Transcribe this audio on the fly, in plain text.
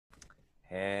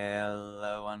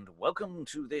Hello and welcome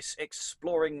to this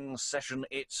exploring session.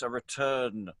 It's a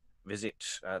return visit.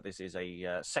 This is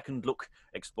a second look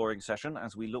exploring session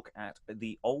as we look at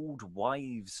the Old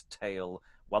Wives' Tale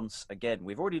once again.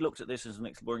 We've already looked at this as an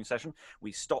exploring session.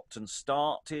 We stopped and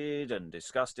started and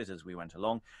discussed it as we went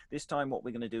along. This time what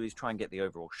we're going to do is try and get the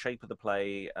overall shape of the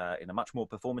play in a much more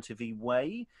performative-y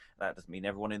way. That doesn't mean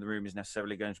everyone in the room is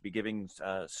necessarily going to be giving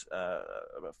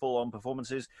full-on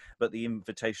performances, but the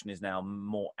invitation is now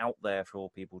more out there for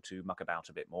people to muck about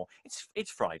a bit more.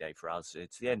 It's Friday for us.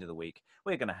 It's the end of the week.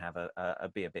 We're going to have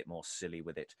be a bit more silly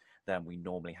with it than we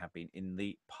normally have been in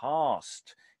the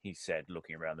past, he said,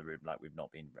 looking around the room like we've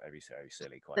not been very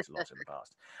silly quite a lot in the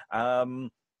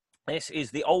past. This is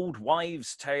The Old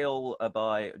Wives' Tale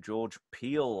by George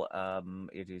Peele.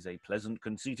 It is a pleasant,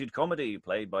 conceited comedy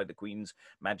played by the Queen's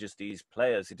Majesty's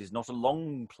players. It is not a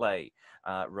long play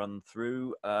run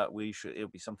through. It'll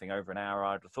be something over an hour,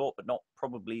 I'd have thought, but not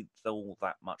probably all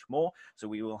that much more. So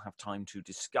we will have time to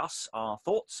discuss our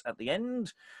thoughts at the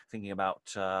end, thinking about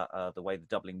the way the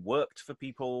doubling worked for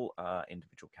people,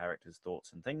 individual characters'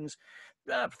 thoughts and things.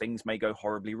 Things may go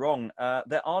horribly wrong.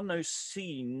 There are no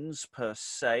scenes per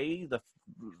se.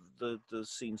 The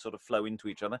scenes sort of flow into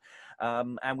each other,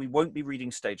 and we won't be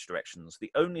reading stage directions.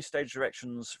 The only stage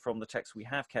directions from the text we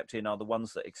have kept in are the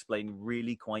ones that explain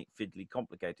really quite fiddly,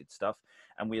 complicated stuff,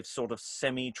 and we have sort of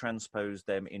semi-transposed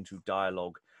them into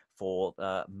dialogue for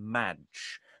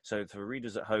Madge. So for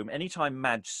readers at home, anytime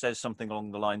Madge says something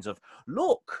along the lines of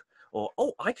 "look," or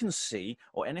 "oh, I can see,"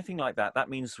 or anything like that, that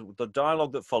means the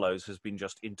dialogue that follows has been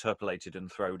just interpolated and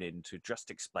thrown in to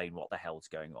just explain what the hell's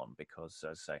going on, because,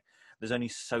 as I say, there's only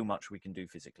so much we can do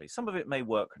physically. Some of it may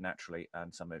work naturally,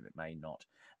 and some of it may not.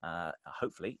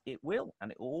 Hopefully it will,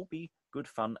 and it will all be good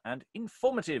fun and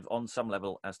informative on some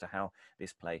level as to how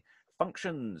this play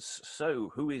functions.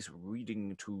 So, who is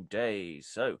reading today?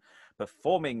 So,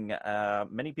 performing,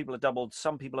 many people are doubled,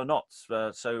 some people are not.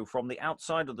 So, from the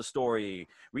outside of the story,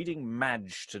 reading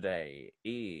Madge today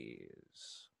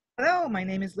is... Hello, my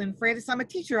name is Lynn Freitas. I'm a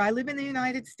teacher. I live in the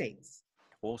United States.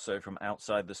 Also from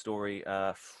outside the story,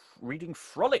 reading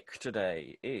Frolic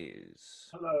today is...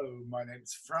 Hello, my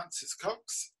name's Francis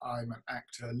Cox. I'm an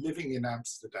actor living in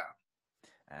Amsterdam.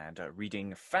 And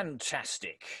reading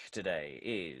Fantastic today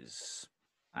is...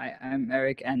 Hi, I'm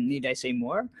Eric, and need I say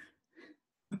more?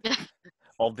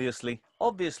 Obviously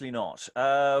not.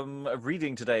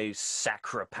 Reading today's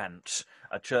Sacrapant,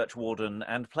 a Churchwarden,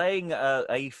 and playing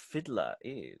a fiddler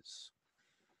is...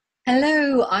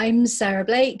 Hello, I'm Sarah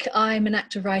Blake. I'm an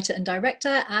actor, writer and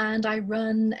director, and I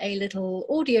run a little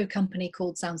audio company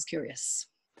called Sounds Curious.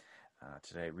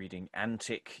 Today reading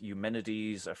Antic,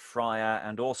 Eumenides, a Friar,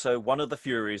 and also one of the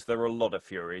Furies. There are a lot of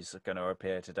Furies going to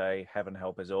appear today. Heaven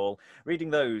help us all. Reading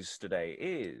those today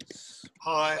is...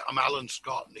 Hi, I'm Alan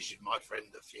Scott, and this is my friend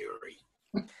the Fury.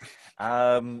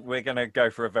 We're going to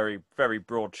go for a very, very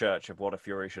broad church of what a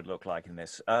Fury should look like in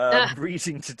this.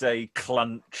 Reading today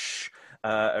Clunch,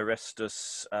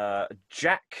 Erestus,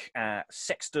 Jack,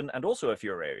 Sexton, and also a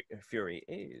Fury. A Fury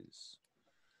is...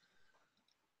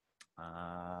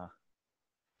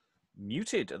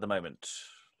 muted at the moment.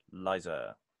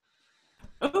 Liza.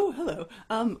 Oh, hello.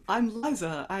 I'm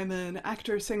Liza. I'm an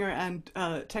actor, singer, and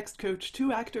text coach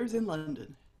to actors in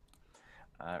London.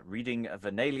 Reading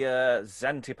Venelia,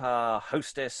 Zantippa,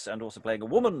 Hostess, and also playing a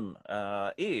woman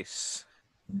is...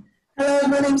 Hello,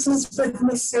 my name's Elizabeth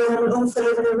Missy. I'm an author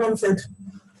living in Romford.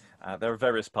 There are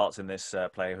various parts in this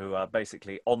play who are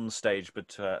basically on stage,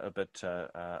 but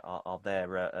are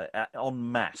there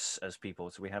en masse as people.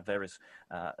 So we have various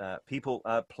people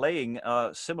playing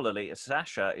similarly.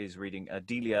 Sascha is reading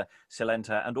Delia,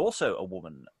 Celenta, and also a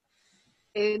woman.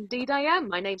 Indeed I am.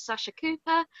 My name's Sascha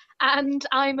Cooper, and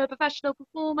I'm a professional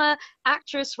performer,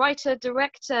 actress, writer,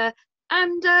 director,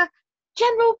 and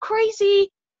general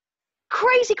crazy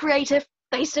creative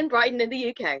based in Brighton in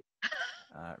the UK.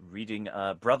 Reading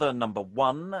Brother Number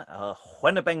 1,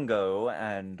 Huanebango,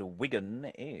 and Wiggen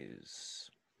is...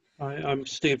 Hi, I'm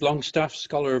Steve Longstaffe,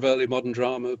 scholar of early modern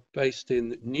drama, based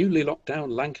in newly locked down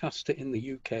Lancaster in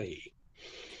the UK.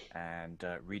 And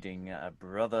reading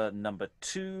Brother Number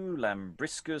 2,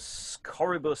 Lampriscus,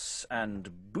 Corebus, and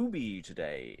Booby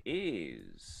today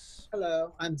is...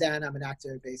 Hello, I'm Dan. I'm an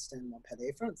actor based in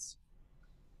Montpellier, France.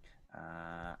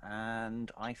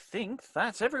 And I think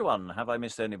that's everyone. Have I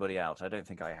missed anybody out? I don't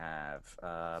think I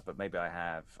have, but maybe I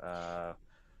have.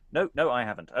 No, I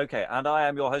haven't. Okay, and I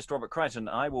am your host, Robert Crighton.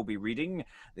 I will be reading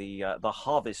the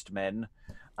Harvest Men,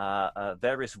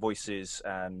 various voices,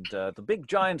 and the big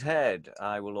giant head.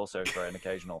 I will also throw in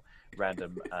occasional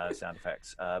random sound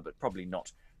effects, but probably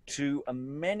not too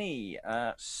many.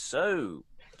 So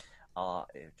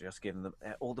just giving them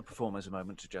all the performers a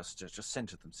moment to just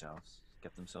center themselves,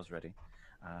 get themselves ready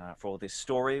for this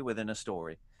story within a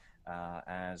story,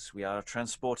 as we are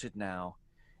transported now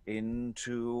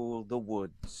into the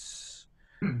woods,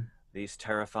 these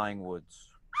terrifying woods.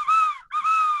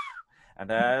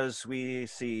 And as we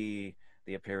see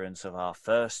the appearance of our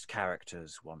first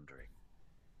characters wandering.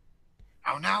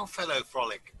 How now, fellow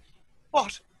Frolic?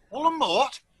 What? All a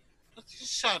mort? Does this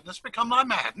sadness become thy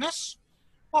madness?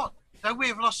 What? Though we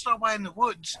have lost our way in the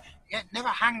woods, yet never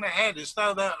hang the head as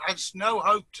though thou hadst no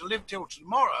hope to live till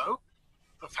tomorrow.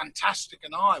 For Fantastic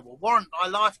and I will warrant thy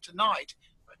life tonight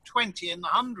at 20 in the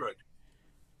 100.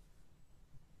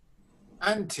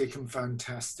 Antic and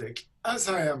Fantastic, as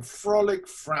I am Frolic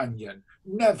Franyan,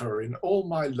 never in all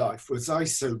my life was I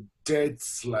so dead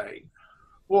slain.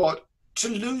 What, to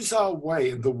lose our way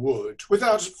in the wood,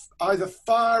 without either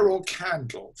fire or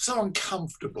candle, so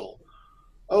uncomfortable.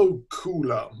 O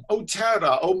Coulomb, O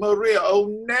Terra, O Maria, O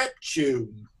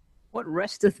Neptune! What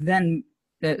resteth then?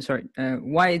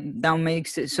 Why thou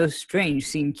makest it so strange,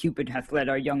 seeing Cupid hath led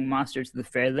our young master to the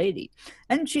fair lady,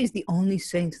 and she is the only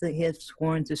saint that he hath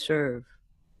sworn to serve.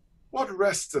 What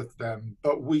resteth then,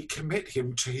 but we commit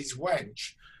him to his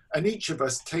wench, and each of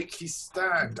us take his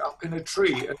stand up in a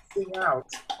tree and sing out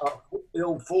our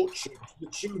ill fortune to the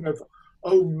tune of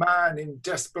O Man in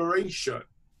Desperation.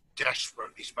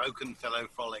 Desperately spoken, fellow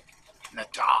Frolic, in the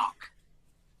dark.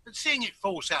 But seeing it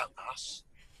falls out thus,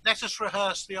 let us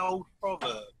rehearse the old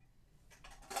proverb.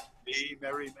 3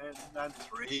 merry men, and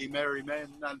 3 merry men,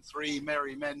 and 3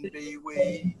 merry men be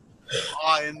we.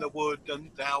 I in the wood,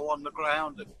 and thou on the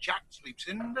ground, and Jack sleeps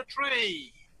in the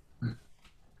tree.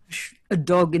 A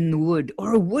dog in the wood,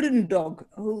 or a wooden dog.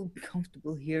 Oh,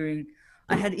 comfortable hearing.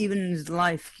 I had even in his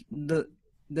life, the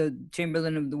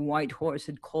chamberlain of the White Horse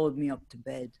had called me up to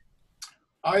bed.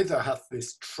 Either hath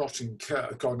this trotting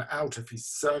cur gone out of his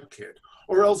circuit,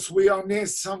 or else we are near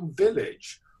some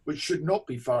village, which should not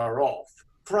be far off,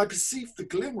 for I perceive the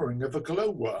glimmering of a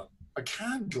glowworm, a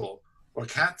candle, or a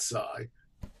cat's eye.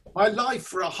 My life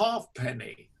for a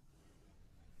halfpenny.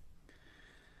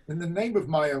 In the name of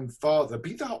my own father,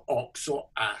 be thou ox or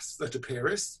ass that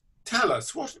appearest, tell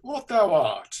us what thou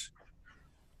art.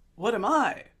 What am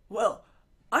I? Well,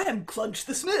 I am Clunch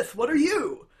the smith. What are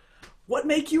you? What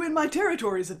make you in my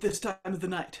territories at this time of the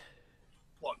night?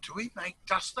 What do we make,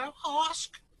 dost thou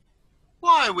ask?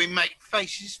 Why, we make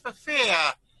faces for fear,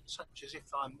 such as if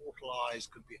thy mortal eyes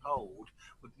could behold,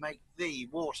 would make thee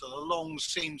water the long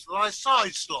seams of thy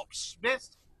side slops,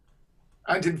 smith.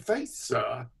 And in faith,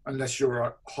 sir, unless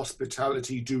your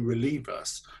hospitality do relieve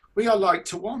us, we are like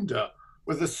to wander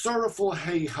with a sorrowful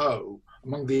hey-ho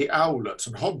among the owlets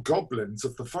and hobgoblins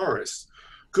of the forest.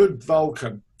 Good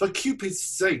Vulcan, for Cupid's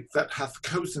sake that hath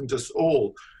cozened us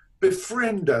all,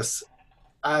 befriend us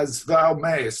as thou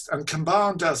mayest, and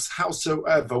command us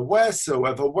howsoever,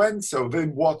 wheresoever, whensoever,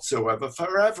 in whatsoever,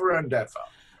 forever and ever.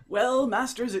 Well,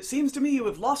 masters, it seems to me you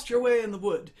have lost your way in the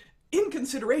wood. In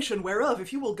consideration whereof,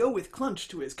 if you will go with Clunch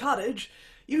to his cottage,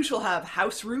 you shall have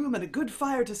house room and a good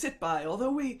fire to sit by,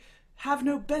 although we have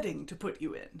no bedding to put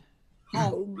you in.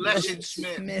 Oh, blessed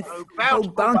Smith, oh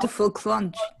bountiful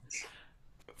Clunch.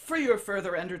 For your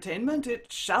further entertainment,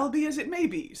 it shall be as it may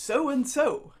be, so and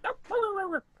so.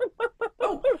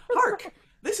 Oh, hark!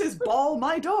 This is Ball,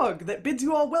 my dog, that bids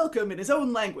you all welcome in his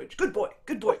own language. Good boy,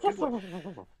 good boy, good boy.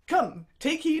 Come,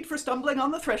 take heed for stumbling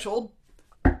on the threshold.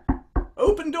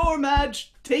 Open door,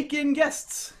 Madge. Take in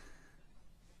guests.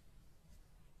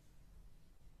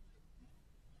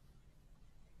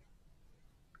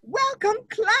 Welcome,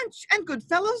 Clunch, and good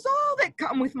fellows all that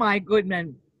come with my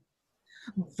goodman.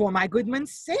 For my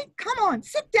goodman's sake, come on,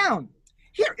 sit down.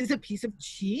 Here is a piece of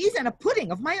cheese and a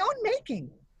pudding of my own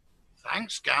making.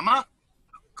 Thanks, Gamma.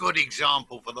 A good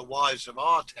example for the wives of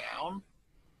our town.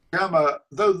 Gamma,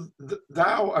 though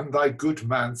thou and thy good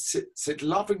man sit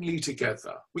lovingly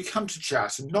together, we come to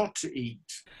chat and not to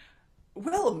eat.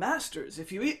 Well, masters,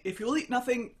 if you'll eat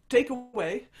nothing, take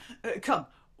away. Come,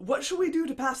 what shall we do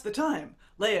to pass the time?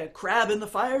 Lay a crab in the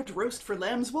fire to roast for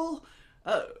lamb's wool?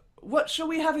 What shall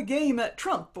we have a game at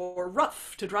trump or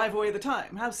ruff to drive away the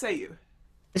time? How say you?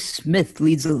 The smith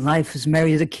leads a life as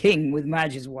merry as a king with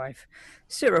Madge's wife.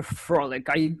 Sirrah Frolic,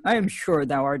 I am sure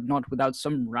thou art not without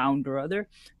some round or other.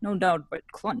 No doubt but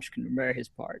Clunch can bear his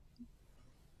part.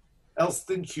 Else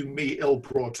think you me ill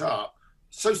brought up,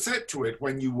 so set to it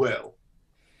when you will.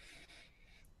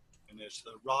 And as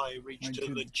the rye reached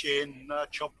to the chin,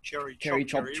 chop cherry, Cherry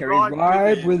chop chop, cherry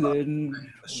ripe within.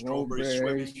 The strawberry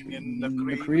swimming in the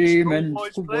cream, cream and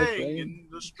schoolboys schoolboys playing in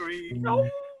the stream.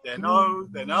 Then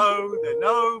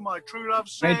oh, my true love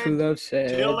said. My true love said,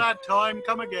 Till that time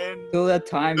come again. till that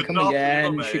time could come not live a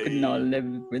again, she could maid. not live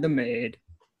with a maid.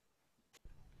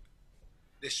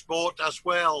 This sport does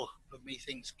well, but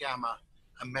methinks Gamma,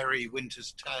 a merry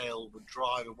winter's tale would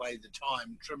drive away the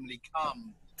time trimly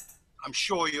come. I'm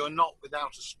sure you're not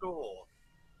without a score.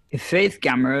 If faith,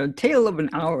 Gamma, a tale of an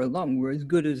hour long were as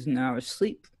good as an hour's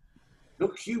sleep.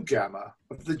 Look you, Gamma,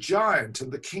 of the giant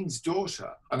and the king's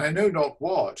daughter, and I know not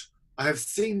what. I have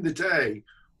seen the day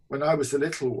when I was a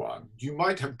little one. You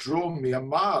might have drawn me a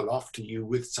mile after you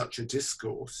with such a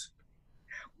discourse.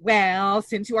 Well,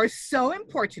 since you are so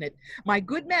importunate, my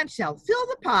good man shall fill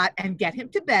the pot and get him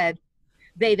to bed.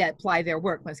 They that ply their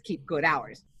work must keep good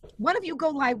hours. One of you go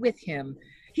lie with him.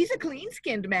 He's a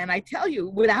clean-skinned man, I tell you,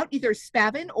 without either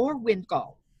spavin or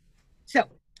windgall. So,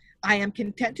 I am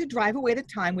content to drive away the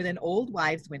time with an old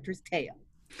wives' winter's tale.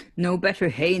 No better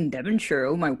hay in Devonshire,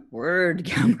 oh my word,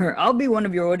 Gamma. I'll be one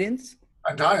of your audience.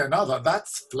 And I another,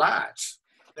 that's flat.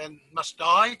 Then must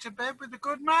I to bed with the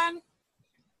good man?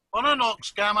 On a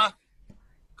knocks, Gamma.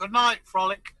 Good night,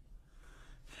 Frolic.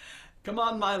 Come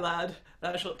on, my lad,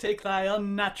 thou shalt take thy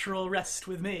unnatural rest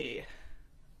with me.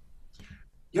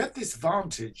 Yet this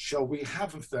vantage shall we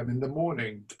have of them in the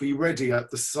morning, to be ready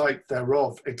at the sight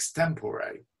thereof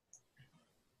extempore.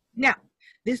 Now,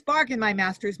 this bargain, my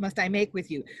masters, must I make with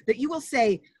you, that you will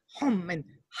say hum and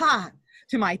ha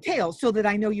to my tale, so that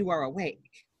I know you are awake.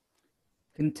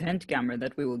 Content, Gamma,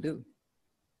 that we will do.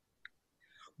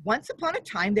 Once upon a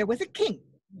time there was a king,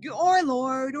 or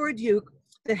lord, or duke,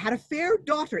 that had a fair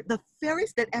daughter, the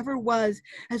fairest that ever was,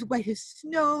 as white as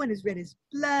snow and as red as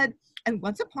blood. And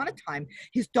once upon a time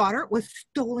his daughter was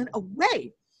stolen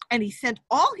away, and he sent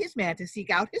all his men to seek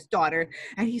out his daughter,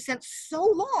 and he sent so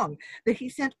long that he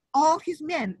sent all his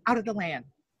men out of the land.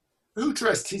 Who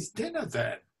dressed his dinner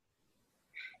then?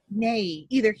 Nay,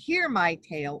 either hear my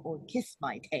tale or kiss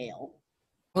my tail.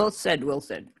 Well said, well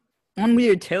said. On with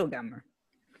your tale, Gamma.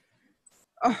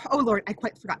 Oh, Lord, I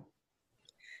quite forgot.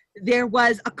 There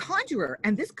was a conjurer,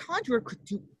 and this conjurer could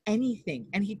do anything,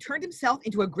 and he turned himself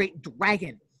into a great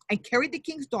dragon and carried the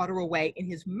king's daughter away in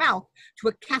his mouth to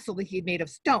a castle that he had made of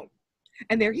stone.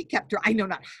 And there he kept her, I know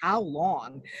not how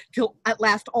long, till at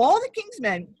last all the king's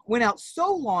men went out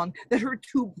so long that her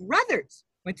two brothers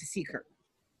went to seek her.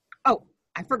 Oh,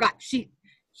 I forgot,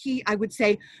 he, I would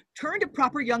say, turned a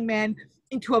proper young man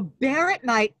into a bear at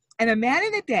night and a man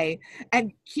in the day,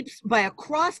 and keeps by a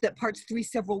cross that parts three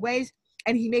several ways,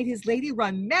 and he made his lady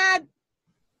run mad.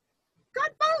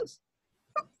 God bones!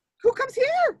 Who comes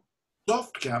here?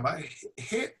 Soft, Gamma.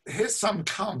 Here's some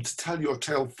come to tell your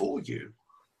tale for you.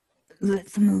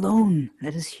 Let them alone.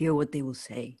 Let us hear what they will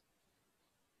say.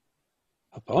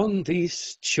 Upon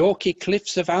these chalky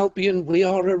cliffs of Albion we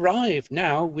are arrived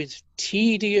now with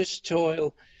tedious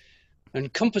toil,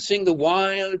 encompassing the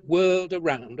wide world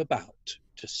around about,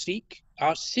 to seek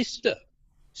our sister,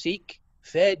 seek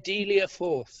fair Delia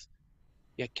forth.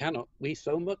 Yet cannot we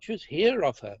so much as hear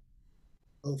of her.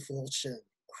 O fortune,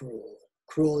 cruel,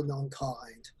 cruel and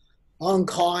unkind.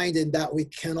 Unkind in that we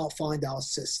cannot find our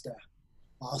sister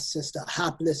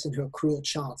hapless in her cruel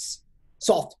chance.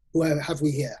 Soft, whoever have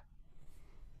we here?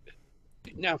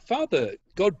 Now, Father,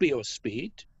 God be your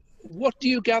speed, what do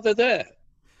you gather there?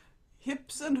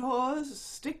 Hips and haws,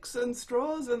 sticks and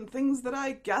straws, and things that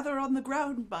I gather on the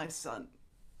ground, my son.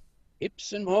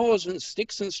 Hips and haws and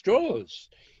sticks and straws.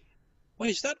 Why,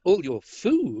 is that all your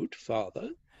food, Father?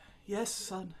 Yes,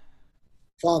 son.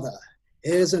 Father,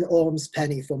 here's an alms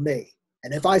penny for me,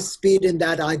 and if I speed in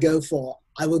that I go for,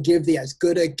 I will give thee as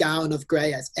good a gown of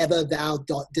grey as ever thou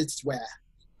didst wear.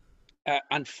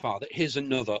 And Father, here's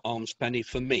another alms penny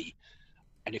for me,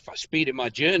 and if I speed in my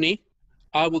journey,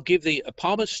 I will give thee a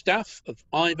palmer's staff of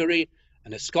ivory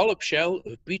and a scallop shell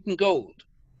of beaten gold.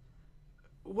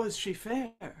 Was she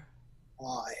fair?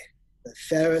 Aye, the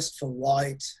fairest for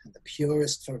white and the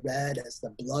purest for red as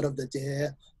the blood of the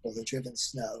deer or the driven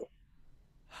snow.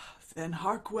 Then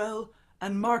hark well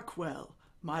and mark well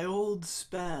my old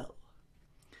spell.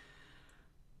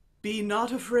 Be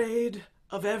not afraid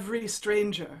of every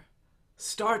stranger,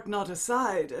 start not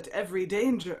aside at every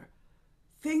danger.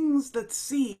 Things that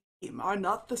seem are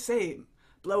not the same,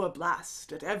 blow a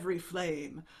blast at every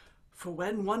flame. For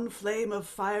when one flame of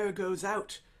fire goes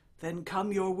out, then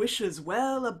come your wishes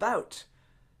well about.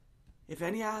 If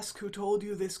any ask who told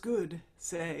you this good,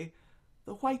 say,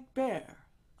 the white bear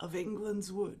of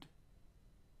England's wood.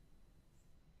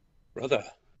 Brother,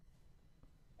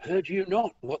 heard you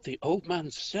not what the old man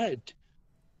said?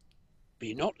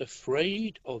 Be not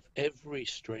afraid of every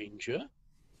stranger.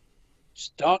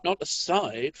 Start not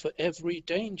aside for every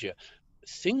danger.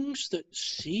 Things that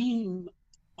seem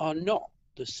are not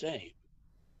the same,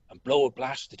 and blow a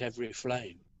blast at every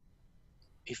flame.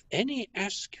 If any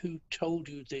ask who told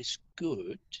you this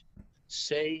good,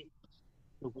 say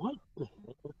the white bear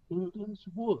of England's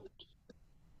wood.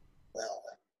 Well,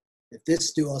 if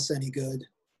this do us any good,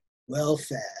 well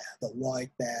fare the white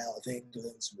bear of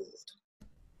England's wood.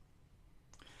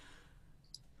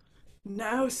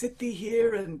 Now sit thee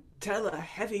here and tell a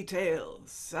heavy tale,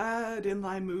 sad in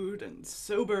thy mood and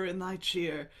sober in thy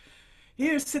cheer.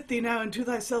 Here sit thee now and to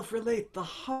thyself relate the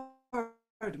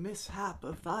hard mishap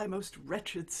of thy most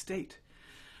wretched state.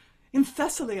 In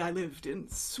Thessaly I lived in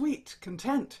sweet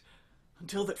content,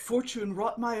 until that fortune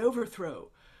wrought my overthrow.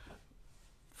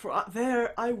 For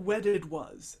there I wedded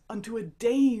was unto a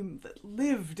dame that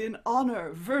lived in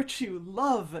honour, virtue,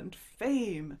 love, and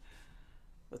fame.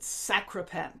 But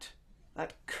Sacrapant,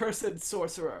 that cursed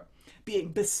sorcerer, being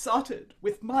besotted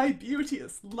with my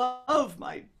beauteous love,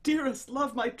 my dearest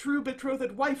love, my true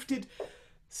betrothed wife, did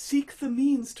seek the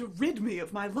means to rid me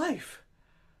of my life.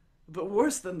 But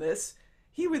worse than this,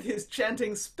 he with his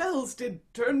chanting spells did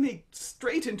turn me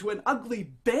straight into an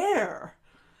ugly bear.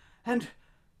 And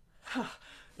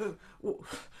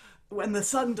when the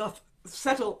sun doth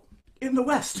settle in the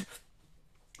west,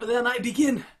 then I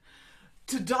begin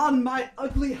to don my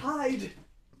ugly hide.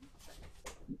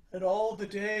 And all the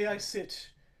day I sit,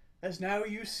 as now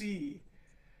you see,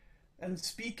 and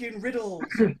speak in riddles,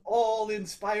 all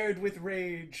inspired with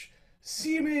rage,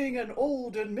 seeming an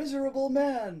old and miserable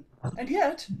man, and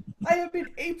yet I have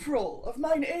been April of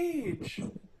mine age.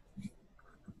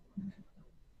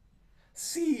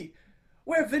 See,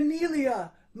 where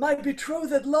Venelia, my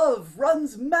betrothed love,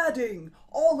 runs madding,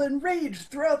 all enraged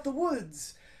throughout the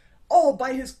woods, all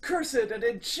by his cursed and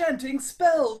enchanting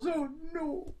spells. Oh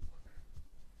no!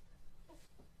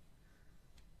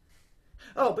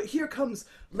 Oh, but here comes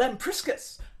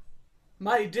Lampriscus,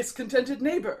 my discontented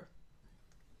neighbor.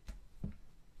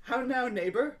 How now,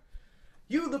 neighbor?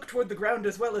 You look toward the ground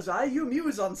as well as I. You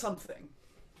muse on something.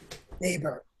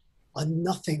 Neighbor, on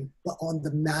nothing but on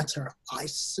the matter I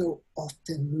so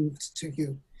often moved to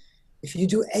you. If you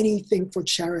do anything for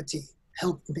charity,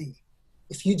 help me.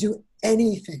 If you do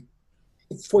anything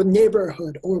for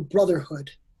neighborhood or brotherhood,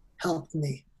 help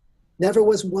me. Never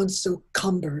was one so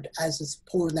cumbered as is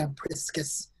poor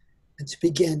Lampriscus. And to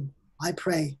begin, I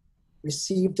pray,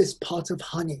 receive this pot of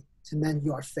honey to mend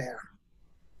your fare.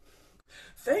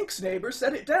 Thanks, neighbor,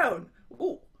 set it down.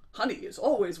 Oh, honey is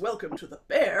always welcome to the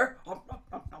bear.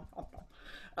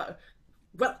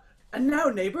 Well, and now,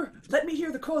 neighbor, let me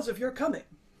hear the cause of your coming.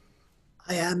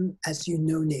 I am, as you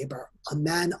know, neighbor, a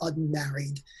man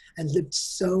unmarried, and lived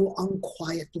so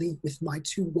unquietly with my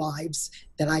 2 wives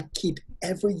that I keep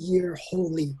every year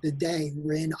holy the day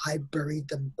wherein I buried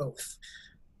them both.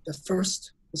 The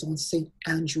first was on St.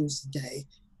 Andrew's Day,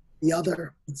 the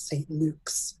other on St.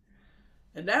 Luke's.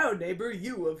 And now, neighbor,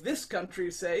 you of this country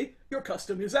say your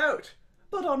custom is out.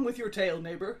 But on with your tale,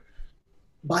 neighbor.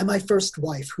 By my first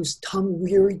wife, whose tongue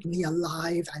wearied me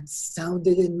alive and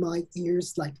sounded in my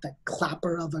ears like the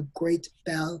clapper of a great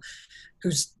bell,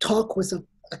 whose talk was a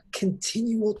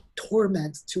continual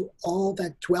torment to all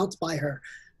that dwelt by her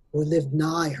or lived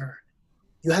nigh her.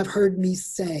 You have heard me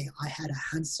say I had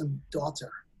a handsome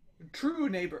daughter. True,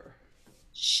 neighbor.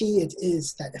 She it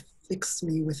is that afflicts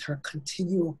me with her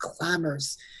continual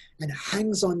clamors and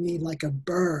hangs on me like a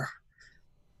burr.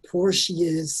 Poor she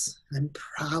is, and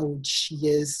proud she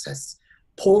is, as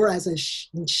poor as a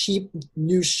sheep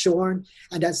new shorn,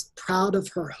 and as proud of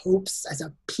her hopes as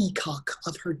a peacock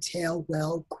of her tail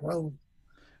well grown.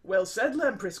 Well said,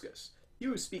 Lampriscus.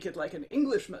 You speak it like an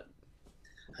Englishman.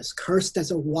 As cursed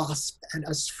as a wasp, and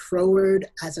as froward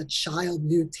as a child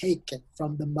new taken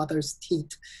from the mother's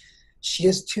teat. She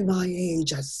is to my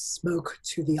age as smoke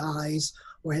to the eyes,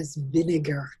 or as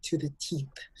vinegar to the teeth.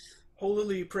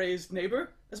 Holily praised,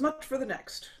 neighbor. As much for the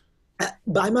next.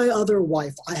 By my other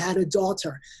wife, I had a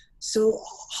daughter, so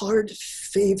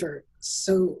hard-favored,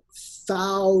 so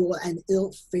foul and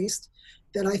ill-faced,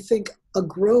 that I think a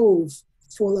grove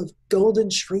full of golden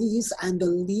trees and the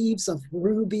leaves of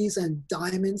rubies and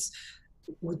diamonds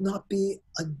would not be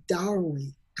a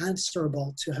dowry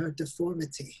answerable to her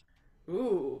deformity.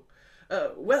 Ooh.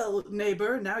 Well,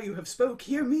 neighbor, now you have spoke,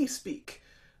 hear me speak.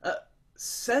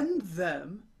 Send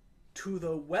them to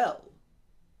the well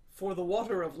for the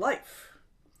water of life.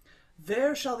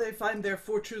 There shall they find their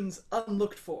fortunes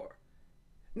unlooked for.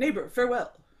 Neighbor,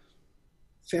 farewell.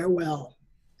 Farewell,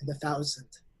 and 1,000.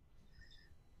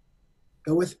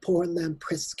 Go with poor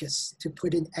Lampriscus to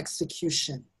put in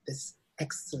execution this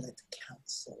excellent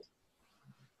counsel.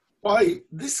 Why,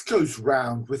 this goes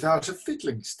round without a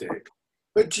fiddling stick.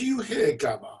 But do you hear,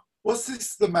 Gamma? Was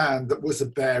this the man that was a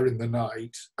bear in the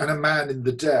night and a man in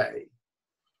the day?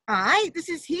 Aye, this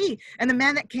is he, and the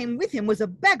man that came with him was a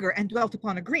beggar and dwelt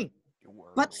upon a green.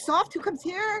 But soft, who comes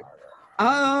here?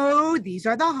 Oh, these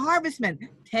are the harvestmen.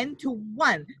 10 to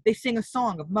 1, they sing a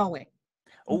song of mowing.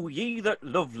 O ye that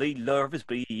lovely lovers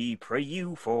be, pray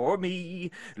you for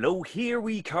me. Lo, here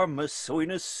we come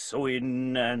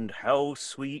a-sowing, and how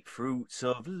sweet fruits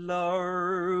of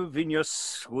love in your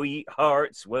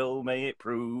sweethearts well may it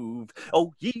prove.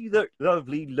 O ye that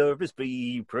lovely lovers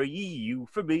be, pray you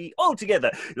for me. All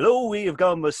together, lo, we have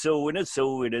come a-sowing,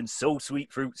 and so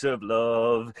sweet fruits of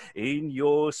love in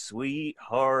your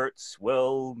sweethearts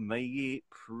well may it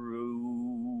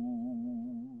prove.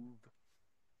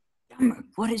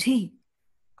 What is he?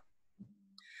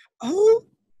 Oh,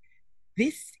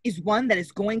 this is one that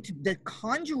is going to the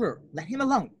conjurer. Let him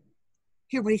alone.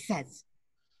 Hear what he says.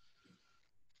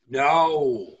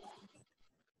 Now,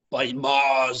 by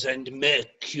Mars and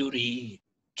Mercury,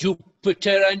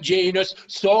 Jupiter and Janus,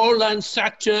 Sol and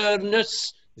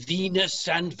Saturnus, Venus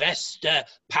and Vesta,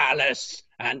 Pallas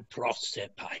and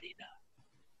Proserpina,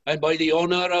 and by the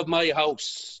honour of my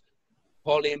house,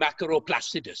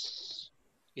 Polymacaroplacidus,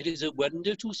 it is a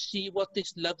wonder to see what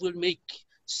this love will make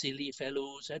silly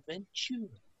fellows adventure,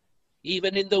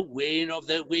 even in the wane of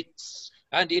their wits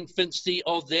and infancy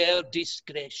of their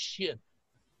discretion.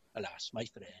 Alas, my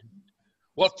friend,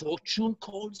 what fortune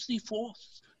calls thee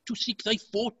forth to seek thy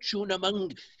fortune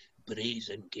among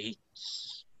brazen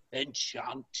gates,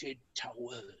 enchanted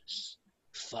towers,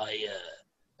 fire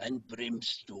and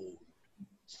brimstone,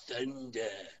 thunder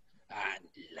and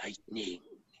lightning?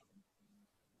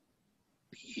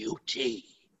 Beauty,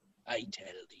 I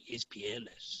tell thee, is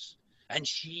peerless, and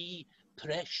she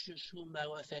precious whom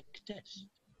thou affectest.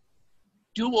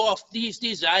 Do off these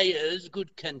desires,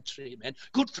 good countrymen,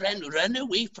 good friend, run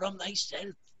away from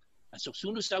thyself, and so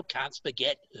soon as thou canst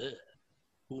forget her,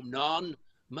 whom none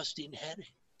must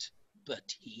inherit,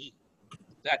 but he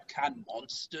that can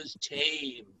monsters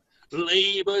tame,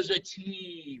 labours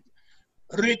achieve,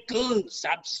 riddles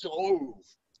absolve,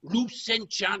 loose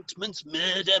enchantments,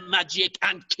 murder, magic,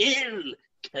 and kill,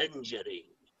 conjuring.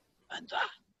 And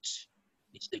that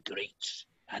is the great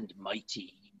and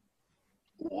mighty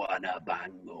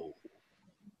Huanebango.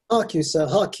 Hark you, sir,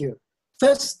 hark you.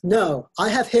 First, no, I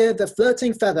have here the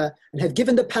flirting feather, and have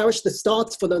given the parish the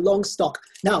start for the long stock.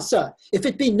 Now, sir, if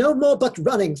it be no more but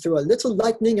running through a little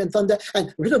lightning and thunder,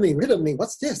 and riddle me,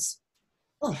 what's this?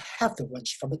 Oh, have the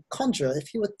wench from a conjurer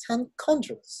if you were 10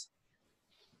 conjurers.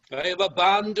 I have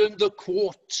abandoned the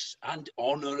court and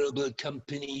honourable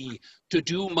company to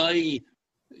do my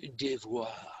devoir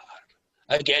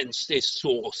against this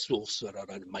sore sorcerer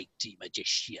and mighty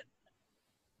magician.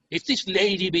 If this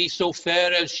lady be so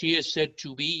fair as she is said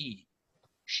to be,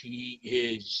 she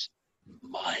is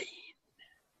mine.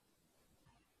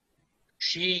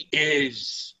 She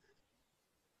is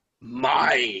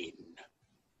mine.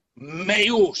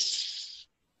 Meus,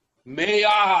 mea,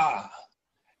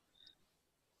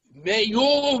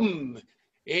 meum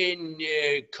in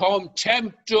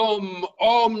contemptum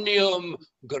omnium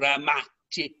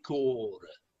grammaticor.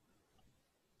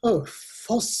 Oh,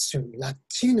 fossum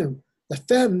Latinum, the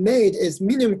fair maid is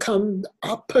minimum cum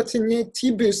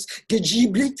appertinentibus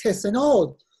gegiblites and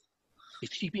all.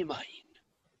 If she be mine,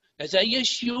 as I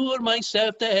assure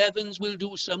myself the heavens will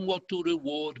do somewhat to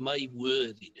reward my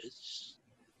worthiness,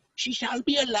 she shall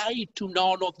be allied to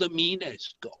none of the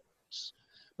meanest gods,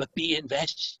 but be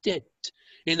invested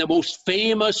in the most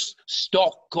famous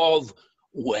stock of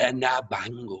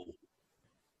Huanebango.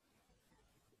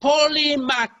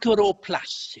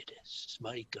 Polymacaroplacidus,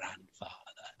 my grandfather,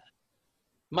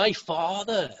 my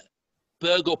father,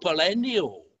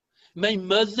 Bergopolenio, my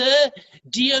mother,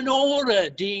 Dianora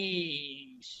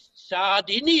di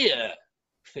Sardinia,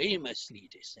 famously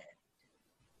descend.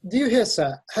 Do you hear,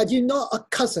 sir? Had you not a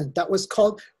cousin that was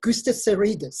called Gustus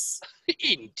Eredus?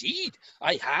 Indeed,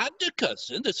 I had a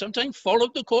cousin that sometimes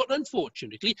followed the court,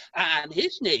 unfortunately, and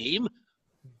his name,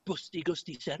 Busty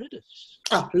Gusty Eredus.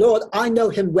 Ah, Lord, I know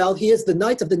him well. He is the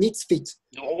knight of the neat's feet.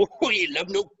 Oh, he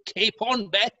loved no capon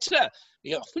better.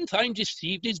 He oftentimes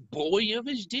deceived his boy of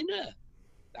his dinner.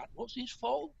 That was his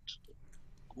fault.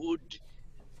 Good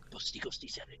Busty Gusty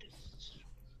Eredus.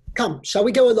 Come, shall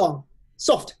we go along?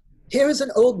 Soft, here is an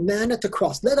old man at the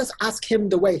cross. Let us ask him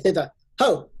the way thither.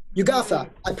 Ho, Ugatha,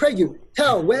 I pray you,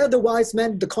 tell where the wise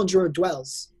man the conjurer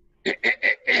dwells.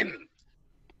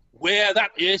 Where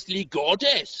that earthly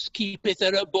goddess keepeth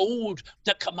her abode,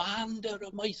 the commander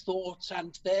of my thoughts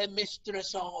and fair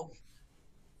mistress of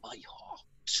my heart.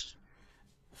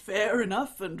 Fair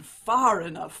enough and far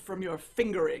enough from your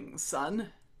fingering,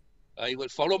 son. I will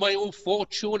follow my own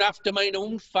fortune after mine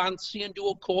own fancy and do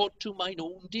accord to mine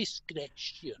own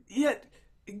discretion. Yet,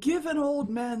 give an old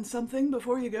man something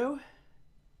before you go.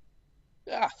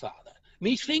 Ah, father,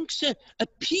 methinks a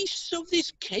piece of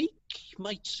this cake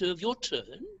might serve your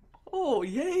turn. Oh,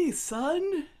 yea,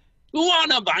 son.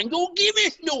 Huanebango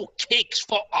giveth no cakes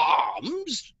for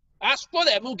alms. Ask for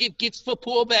them who give gifts for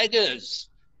poor beggars.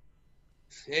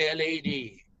 Fair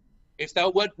lady, if thou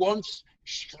wert once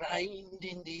shrined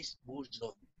in this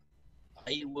bosom,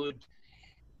 I would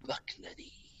buckler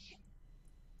thee.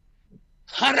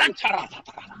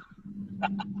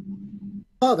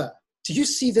 Father, do you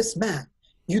see this man?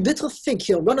 You little think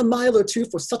he'll run a mile or two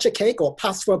for such a cake or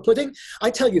pass for a pudding.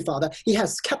 I tell you, Father, he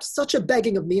has kept such a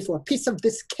begging of me for a piece of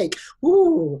this cake.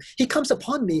 Ooh, he comes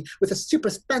upon me with a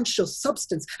supersubstantial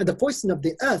substance and the voicing of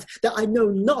the earth that I know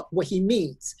not what he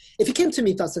means. If he came to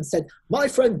me thus and said, my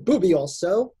friend Booby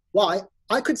also, why,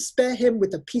 I could spare him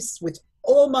with a piece with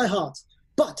all my heart.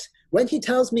 But when he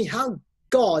tells me how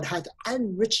God hath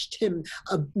enriched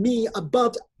me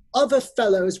above other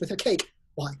fellows with a cake,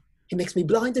 why, he makes me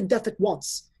blind and deaf at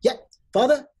once. Yet,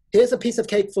 Father, here's a piece of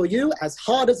cake for you, as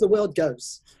hard as the world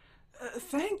goes.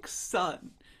 Thanks,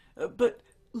 son. But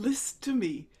list to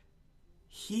me.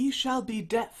 He shall be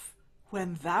deaf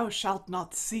when thou shalt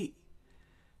not see.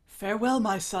 Farewell,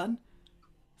 my son.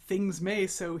 Things may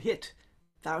so hit.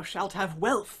 Thou shalt have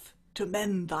wealth to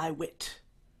mend thy wit.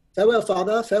 Farewell,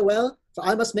 Father, farewell, for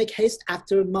I must make haste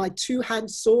after my two-hand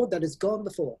sword that is gone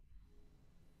before.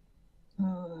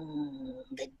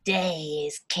 The day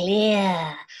is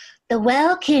clear, the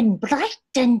welkin bright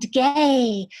and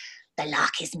gay. The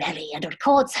lark is merry and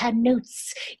records her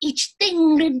notes. Each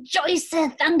thing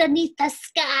rejoiceth underneath the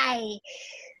sky.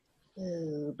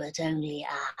 Oh, but only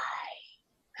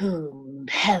I, whom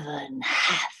heaven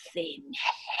hath in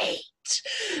hate.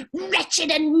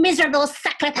 Wretched and miserable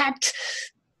Sacrapant!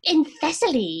 In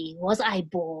Thessaly was I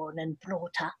born and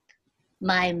brought up.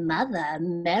 My mother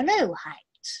Mellowhite,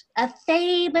 a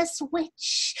famous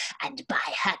witch, and by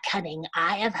her cunning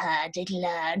I of her did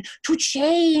learn to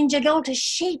change and alter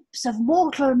shapes of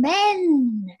mortal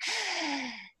men.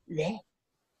 Then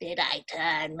did I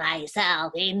turn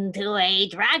myself into a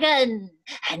dragon,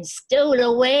 and stole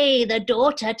away the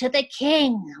daughter to the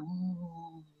king.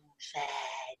 Fair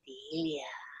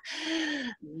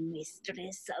Delia,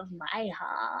 mistress of my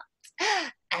heart,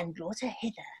 and brought her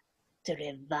hither to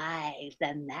revive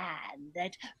the man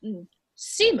that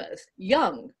seemeth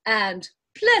young and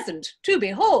pleasant to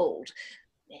behold,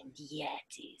 and yet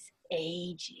is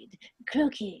aged,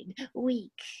 crooked,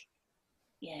 weak,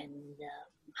 and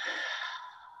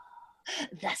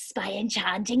thus by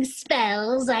enchanting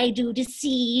spells I do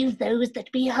deceive those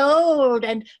that behold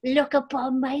and look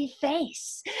upon my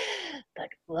face. But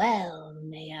well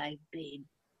may I bid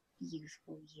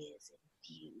youthful years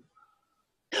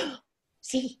adieu.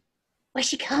 See, where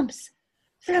she comes!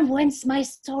 From whence my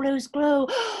sorrows grow.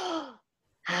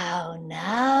 How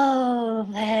now,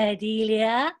 fair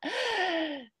Delia?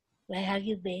 Where have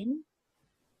you been?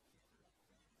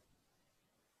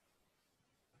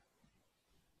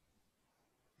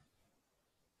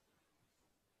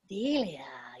 Delia,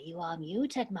 you are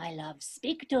muted, my love.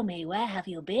 Speak to me. Where have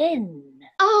you been?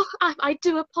 Oh, I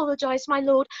do apologise, my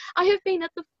lord. I have been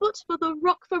at the foot of the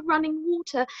rock for running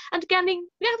water and gathering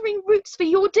roots for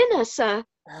your dinner, sir.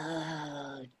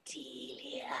 Oh,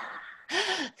 Delia,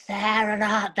 fairer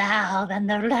art thou than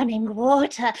the running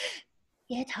water,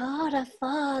 yet harder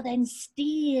far than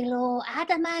steel or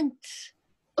adamant.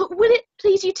 Will it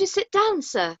please you to sit down,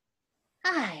 sir?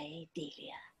 Aye,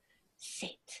 Delia,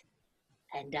 sit,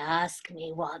 and ask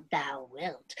me what thou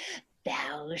wilt.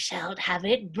 Thou shalt have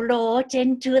it brought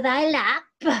into thy lap.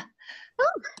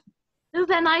 Oh,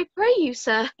 then I pray you,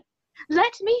 sir,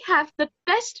 let me have the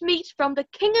best meat from the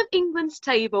King of England's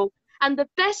table, and the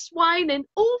best wine in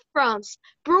all France,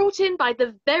 brought in by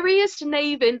the veriest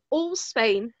knave in all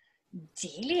Spain.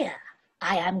 Delia,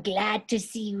 I am glad to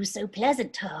see you so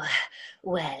pleasant. Oh,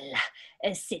 well,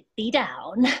 sit thee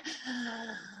down.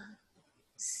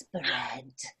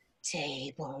 Spread,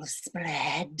 table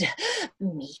spread,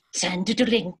 meat and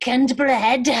drink and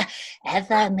bread.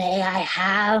 Ever may I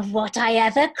have what I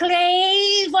ever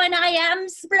crave when I am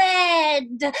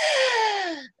spread.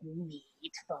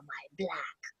 Meat for my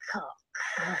black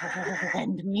cock,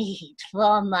 and meat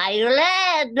for my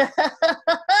red.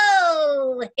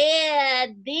 Oh, here,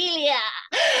 Delia,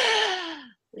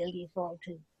 will you fall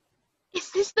to?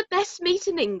 Is this the best meat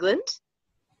in England?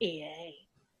 Yea.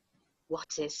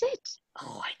 What is it?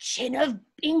 Oh, a chin of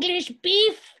English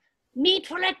beef, meat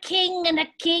for a king and a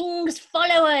king's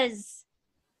followers.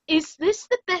 Is this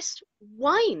the best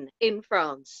wine in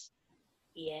France?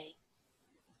 Yea.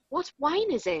 What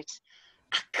wine is it?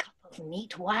 A cup of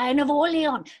neat wine of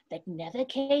Orleans that never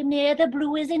came near the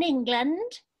brewers in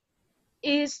England.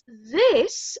 Is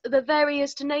this the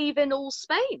veriest knave in all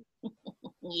Spain?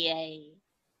 Yea.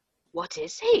 What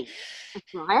is he? A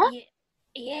friar?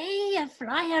 Yea, a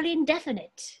friar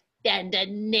indefinite, and a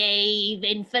knave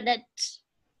infinite.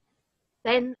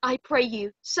 Then I pray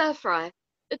you, Sir Friar,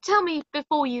 tell me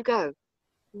before you go,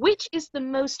 which is the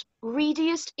most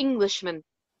greediest Englishman?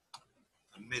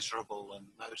 The miserable and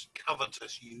most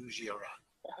covetous usurer.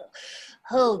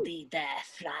 Hold thee there,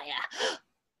 friar.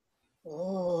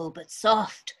 Oh, but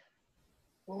soft.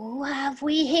 Who have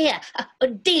we here?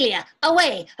 Delia,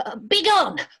 away!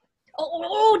 Begone!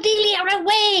 Oh, Delia,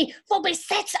 away! For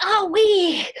beset are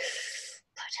we!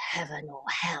 But heaven or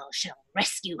hell shall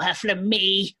rescue her from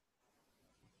me.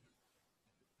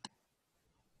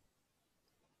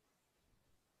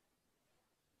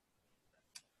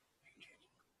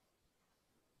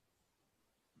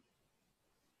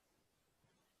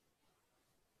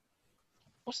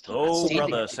 Oh,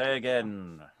 brother, say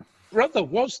again. Brother,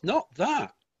 was not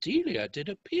that Delia did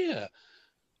appear?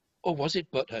 Or was it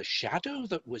but her shadow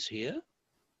that was here?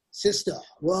 Sister,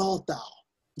 where art thou?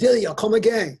 Delia, come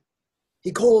again.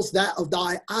 He calls that of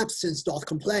thy absence doth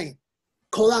complain.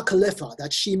 Call out Calipha,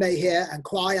 that she may hear and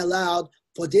cry aloud,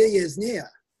 for Delia is near.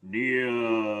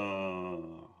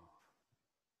 Near.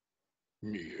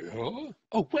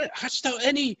 Oh, well, hast thou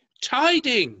any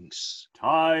tidings?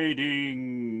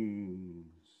 Tidings.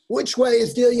 Which way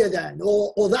is Delia then?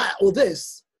 Or that, or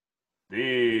this?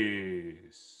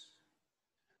 This.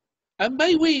 And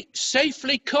may we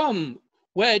safely come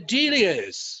where Delia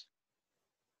is?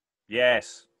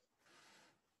 Yes.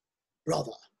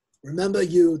 Brother, remember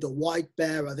you, the white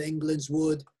bear of England's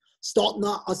wood. Stop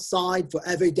not aside for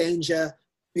every danger.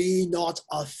 Be not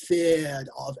afeard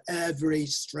of every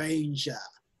stranger.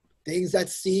 Things that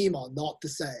seem are not the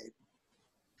same.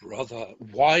 Brother,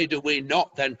 why do we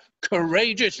not then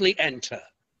courageously enter?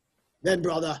 Then,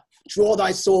 brother, draw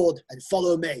thy sword and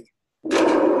follow me.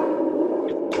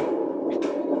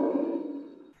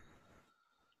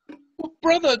 Oh,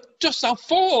 brother, dost thou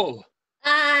fall?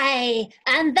 Aye,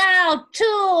 and thou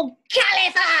too,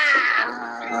 Calipha!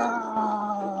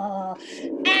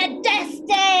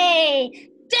 Adeste!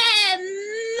 Demones!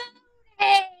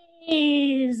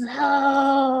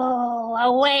 Oh,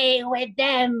 away with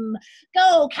them!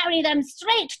 Go carry them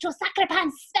straight to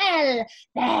Sacrapant's cell,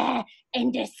 there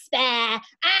in despair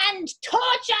and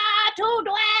torture to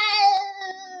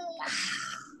dwell!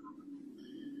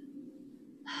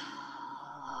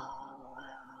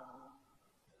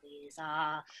 These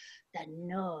are the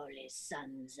Norless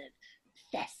sons of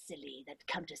Thessaly that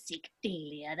come to seek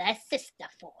Delia, their sister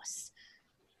force.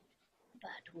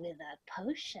 But with a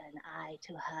potion I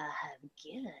to her have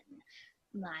given,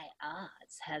 my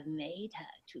arts have made her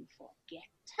to forget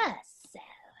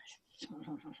herself.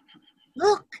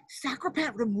 Look,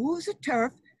 Sacrapant removes a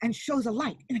turf and shows a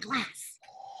light in a glass.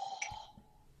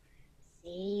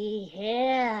 See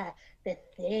here, the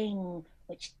thing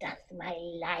which doth my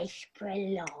life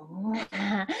prolong.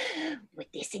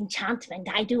 With this enchantment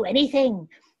I do anything.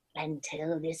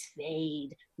 Until this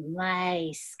fade,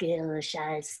 my skill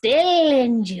shall still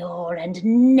endure, and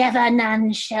never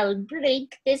none shall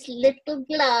break this little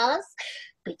glass.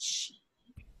 But she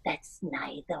that's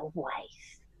neither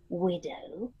wife,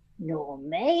 widow, nor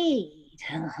maid.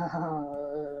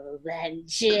 Oh, then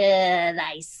cheer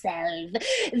thyself.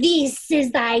 This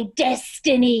is thy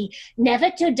destiny, never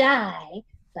to die,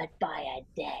 but by a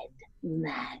dead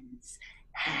man's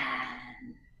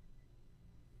hand.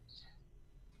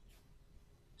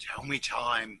 Tell me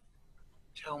time.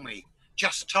 Tell me,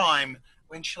 just time.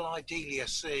 When shall I Delia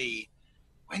see?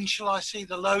 When shall I see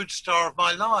the lodestar of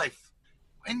my life?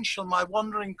 When shall my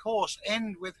wandering course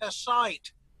end with her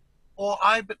sight? Or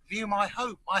I but view my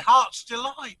hope, my heart's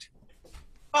delight?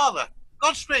 Father,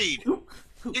 Godspeed!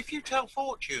 If you tell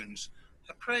fortunes,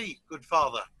 I pray, good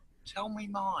father, tell me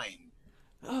mine.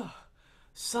 Ah,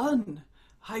 son,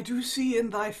 I do see in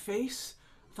thy face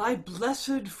thy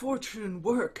blessed fortune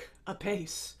work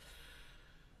apace.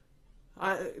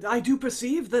 I do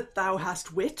perceive that thou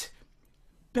hast wit.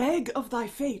 Beg of thy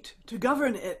fate to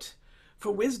govern it,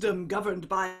 for wisdom governed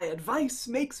by advice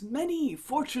makes many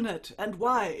fortunate and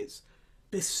wise.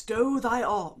 Bestow thy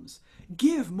alms,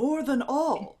 give more than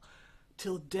all,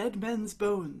 till dead men's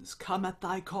bones come at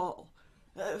thy call.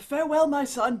 Farewell, my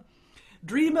son.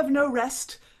 Dream of no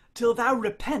rest, till thou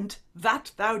repent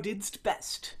that thou didst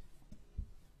best.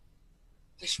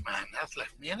 This man hath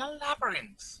left me in a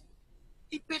labyrinth.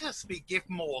 He biddeth me give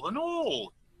more than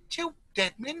all, till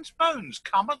dead men's bones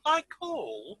come at thy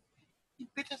call. He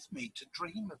biddeth me to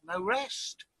dream of no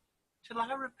rest, till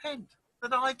I repent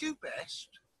that I do best.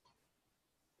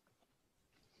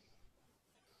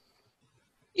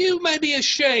 You may be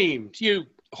ashamed, you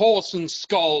horse and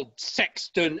scald,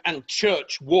 sexton and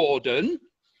churchwarden.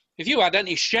 If you had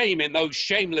any shame in those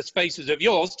shameless faces of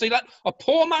yours, to let a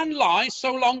poor man lie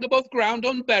so long above ground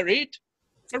unburied.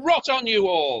 Rot on you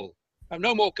all. I've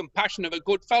no more compassion of a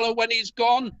good fellow when he's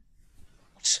gone.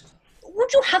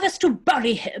 Would you have us to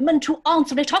bury him and to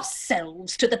answer it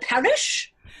ourselves to the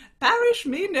parish? Parish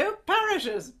me no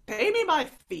parishes. Pay me my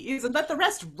fees and let the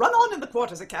rest run on in the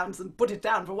quarter's accounts and put it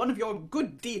down for one of your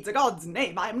good deeds. A God's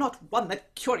name, I am not one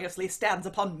that curiously stands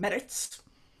upon merits.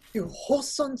 You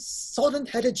wholesome,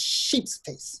 sodden-headed sheep's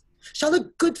face. Shall a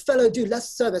good fellow do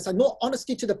less service and more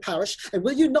honesty to the parish, and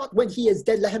will you not, when he is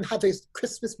dead, let him have his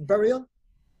Christmas burial?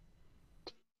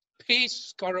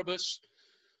 Peace, Corebus.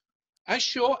 As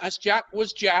sure as Jack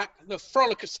was Jack, the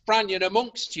Frolic Spaniard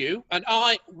amongst you, and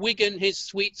I, Wiggen, his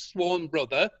sweet sworn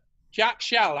brother, Jack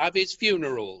shall have his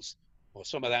funerals, or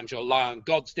some of them shall lie on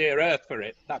God's dear earth for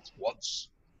it, that's once.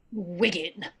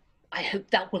 Wiggen, I hope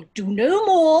thou wilt do no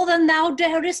more than thou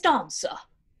darest answer.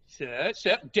 Sir,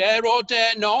 dare or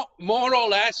dare not, more or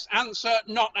less, answer,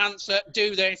 not answer,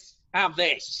 do this, have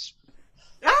this.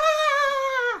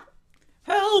 Ah!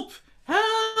 Help!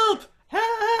 Help!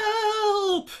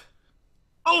 Help!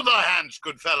 Hold thy hands,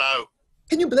 good fellow.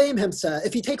 Can you blame him, sir,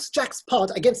 if he takes Jack's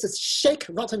part against this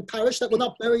shake-rotten parish that will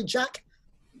not bury Jack?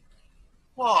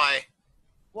 Why?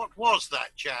 What was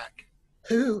that, Jack?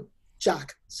 Who?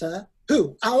 Jack, sir?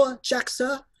 Who? Our Jack,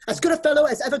 sir? As good a fellow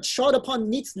as ever trod upon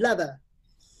neat's leather.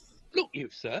 Look you,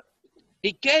 sir,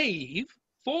 he gave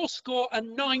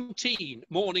 419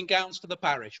 mourning gowns to the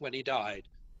parish when he died.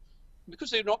 Because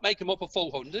they would not make him up a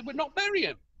full 100, they would not bury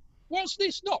him. Was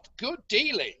this not good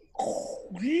dealing? Oh,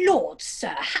 Lord,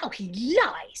 sir, how he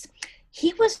lies.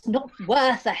 He was not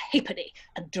worth a halfpenny,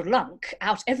 and drunk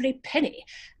out every penny.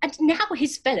 And now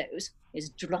his fellows,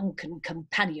 his drunken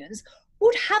companions,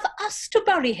 would have us to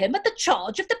bury him at the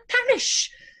charge of the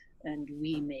parish. And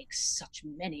we make such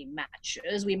many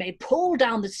matches, we may pull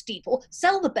down the steeple,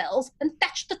 sell the bells, and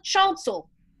thatch the chancel.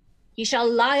 He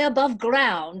shall lie above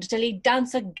ground till he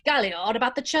dance a galliard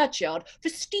about the churchyard for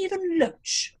Stephen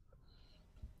Loach.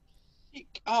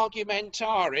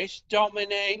 Argumentaris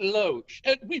domine loach.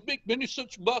 And we make many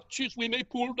such matches, we may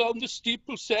pull down the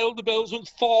steeple, sell the bells, and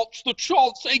thatch the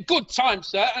chancel. A good time,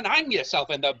 sir, and hang yourself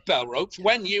in the bell ropes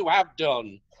when you have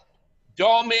done.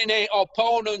 Domine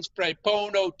opponens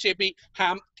prepono tibi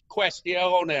hamp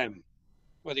questionem.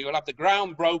 Whether you'll have the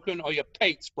ground broken or your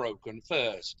pates broken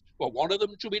first. Well, one of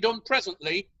them shall be done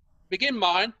presently. Begin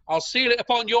mine, I'll seal it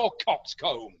upon your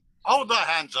coxcomb. Hold thy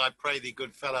hands, I pray thee,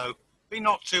 good fellow. Be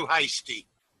not too hasty.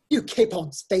 You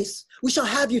capon's face. We shall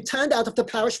have you turned out of the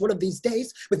parish one of these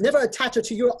days, with never a tatter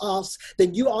to your arse,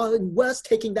 then you are in worse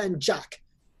taking than Jack.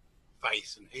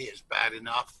 Faith, and he is bad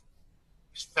enough.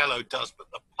 This fellow does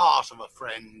but the part of a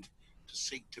friend, to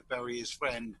seek to bury his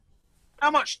friend.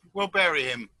 How much will bury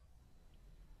him?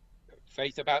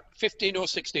 Faith, about 15 or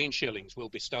 16 shillings will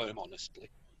bestow him honestly.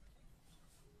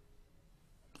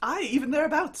 Aye, even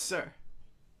thereabouts, sir.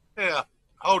 Here,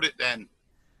 hold it then.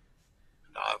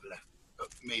 And I've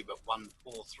left me but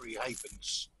 143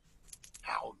 halfpence.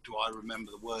 How do I remember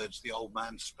the words the old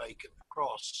man spake at the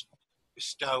cross?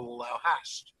 Bestow all thou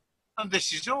hast, and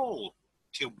this is all,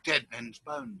 till dead men's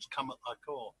bones come at thy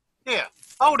core. Here,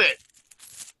 hold it,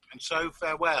 and so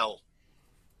farewell.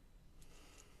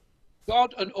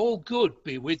 God and all good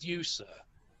be with you, sir.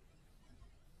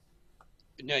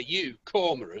 Now you,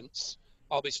 cormorants,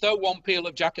 I'll bestow 1 peal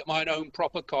of Jack at mine own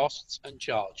proper costs and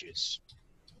charges.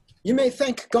 You may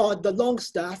thank God the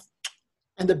Longstaffe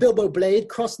and the bilbo blade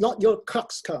cross not your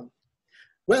coxcomb.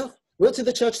 Well, we'll to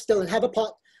the church still and have a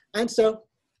pot, and so,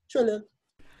 trilla.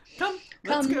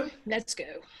 Let's go.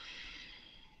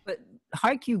 But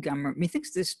hark you, Gammer, methinks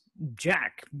this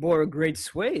Jack bore a great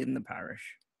sway in the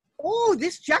parish. Oh,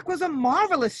 this Jack was a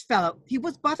marvelous fellow. He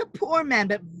was but a poor man,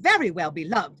 but very well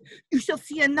beloved. You shall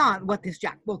see anon what this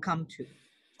Jack will come to.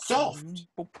 Soft,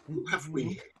 who have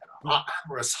we? Our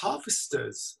amorous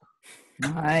harvesters.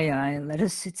 Aye, let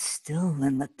us sit still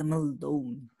and let them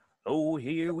alone. Oh,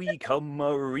 here we come,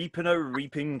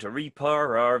 a-reaping to reap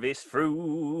our harvest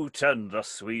fruit, and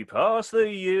thus we pass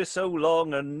the year so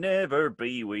long, and never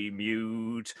be we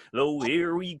mute. Lo,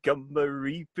 here we come,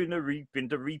 a-reaping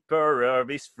to reap our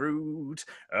harvest fruit,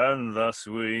 and thus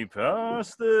we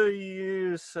pass the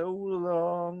year so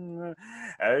long,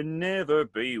 and never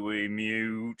be we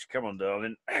mute. Come on,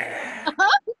 darling.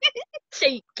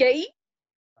 Cheeky.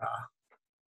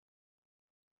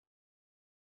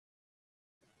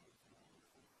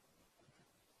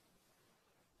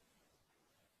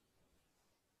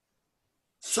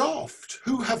 Soft,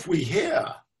 who have we here?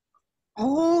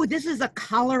 Oh, this is a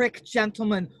choleric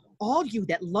gentleman. All you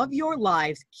that love your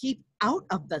lives, keep out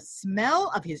of the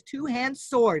smell of his two-hand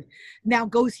sword. Now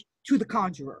goes to the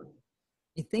conjurer.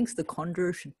 He thinks the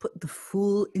conjurer should put the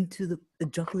fool into the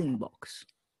juggling box.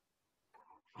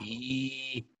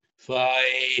 Here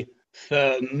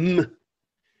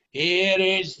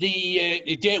is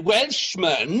the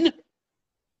Welshman.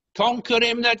 Conquer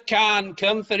him that can,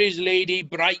 come for his lady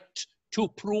bright, to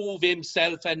prove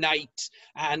himself a knight,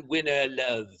 and win her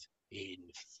love in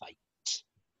fight.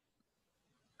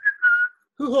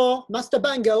 Hoo-haw, Master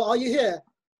Bango, are you here?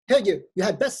 Here you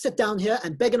had best sit down here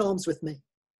and beg an alms with me.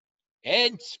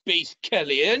 Hence, base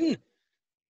Killian,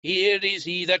 here is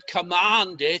he that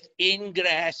commandeth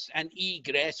ingress and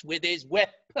egress with his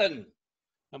weapon,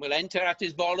 and will enter at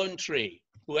his voluntary,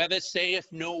 whoever saith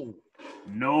no.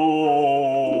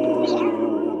 No.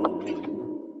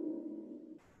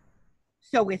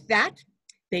 So with that,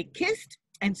 they kissed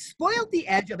and spoiled the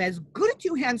edge of as good a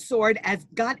two-hand sword as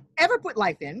God ever put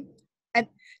life in, and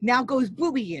now goes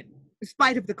Booby in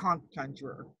spite of the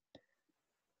conjurer.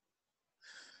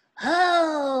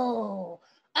 Oh,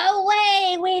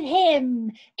 away with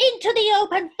him, into the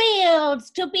open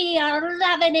fields to be a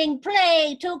ravening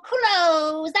prey to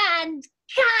crows and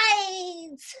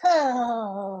kites.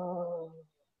 Oh,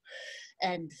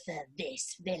 and for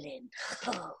this villain,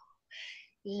 oh,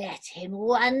 let him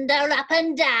wander up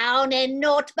and down in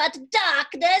naught but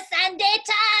darkness and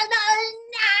eternal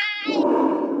night.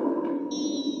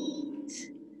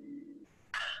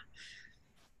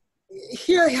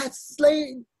 Here he had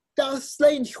slain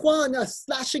Juan, a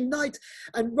slashing knight,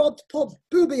 and robbed poor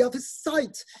Booby of his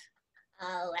sight.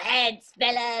 Oh, hence,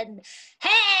 villain,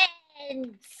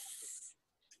 hence!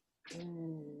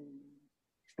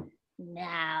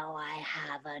 Now I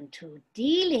have unto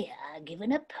Delia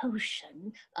given a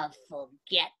potion of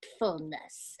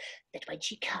forgetfulness, that when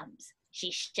she comes,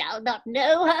 she shall not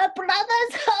know her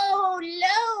brothers. Oh,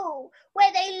 lo,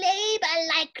 where they labour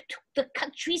like to the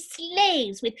country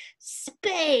slaves with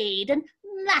spade and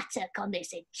mattock on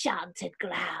this enchanted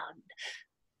ground.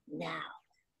 Now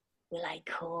will I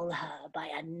call her by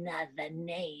another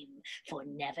name, for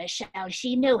never shall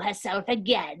she know herself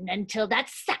again until that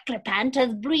Sacrapant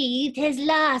hath breathed his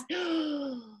last.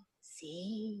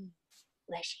 See,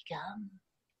 where she comes.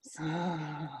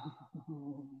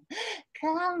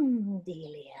 Come,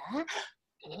 Delia.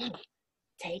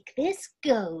 Take this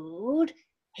gold,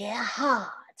 here hard.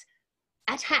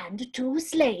 At hand 2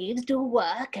 slaves do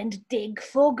work and dig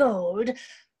for gold.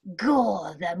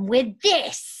 Gore them with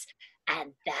this,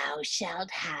 and thou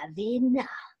shalt have enough.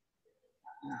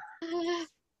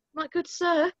 My good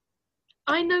sir,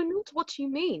 I know not what you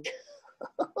mean.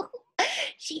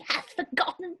 She hath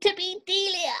forgotten to be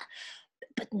Delia,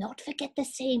 but not forget the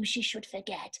same she should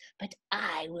forget, but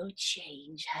I will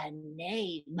change her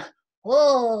name.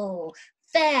 Oh,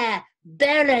 fair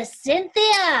Bella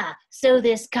Cynthia, so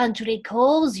this country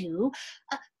calls you,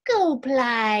 go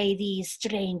ply these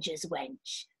strangers,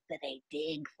 wench, for they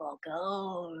dig for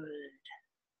gold.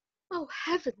 Oh,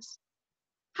 heavens!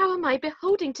 How am I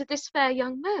beholding to this fair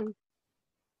young man?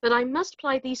 But I must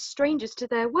ply these strangers to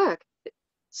their work.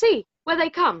 See, where they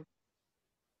come.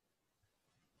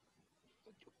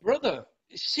 Brother,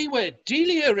 see where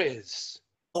Delia is.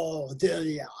 Oh,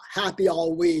 Delia, happy are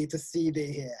we to see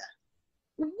thee here.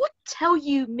 What tell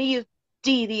you me of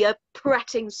Delia,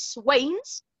 prating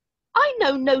swains? I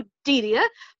know no Delia,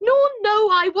 nor know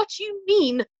I what you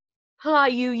mean. Ply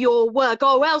you your work,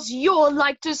 or else you're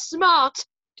like to smart.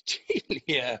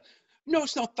 Delia,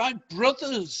 know's not thy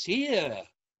brothers here?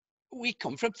 We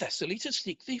come from Thessaly to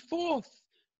seek thee forth,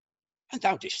 and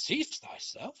thou deceivest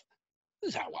thyself.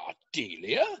 Thou art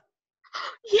Delia.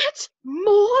 Yet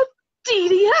more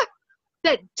Delia?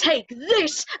 Then take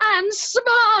this and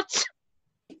smart.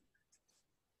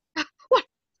 What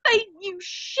feign you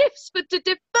shifts for to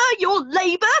defer your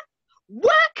labour?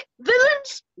 Work,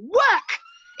 villains, work!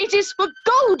 It is for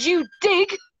gold you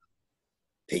dig.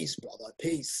 Peace, brother,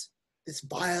 peace. This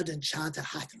vile enchanter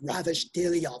hath ravished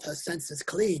Delia of her senses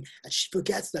clean, and she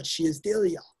forgets that she is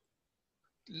Delia.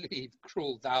 Leave,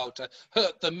 cruel thou, to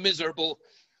hurt the miserable.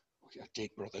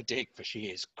 Dig, brother, dig, for she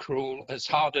is cruel as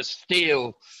hard as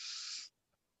steel.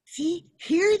 See,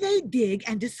 here they dig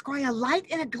and descry a light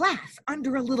in a glass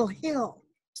under a little hill.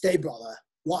 Stay, brother,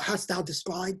 what hast thou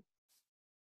described?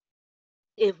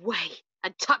 Give way,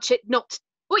 and touch it not.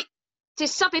 Wait,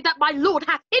 'tis something that my lord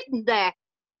hath hidden there.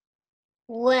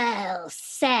 Well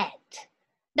said.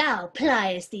 Thou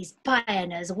pliest these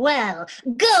pioneers well.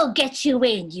 Go get you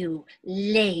in, you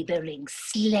labouring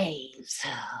slaves.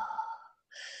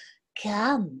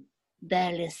 Come,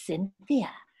 There is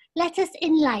Cynthia, let us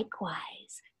in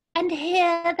likewise, and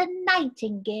hear the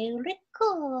nightingale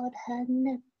record her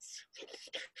notes.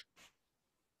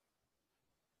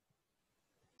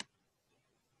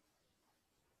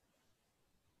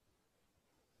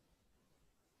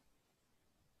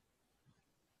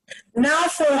 Now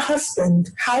for a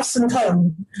husband, house and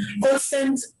home, God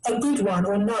sends a good one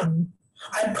or none.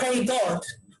 I pray God,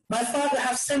 my father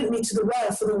hath sent me to the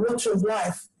well for the water of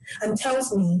life, and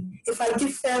tells me, if I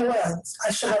give fair words,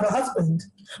 I shall have a husband.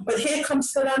 But here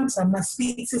comes Celenta, my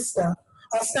sweet sister.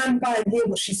 I'll stand by and hear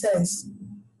what she says.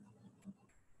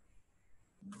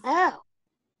 Oh,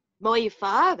 my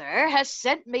father has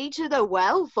sent me to the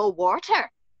well for water,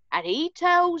 and he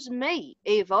tells me,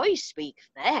 if I speak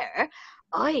fair,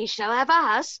 I shall have a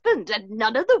husband, and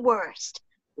none of the worst.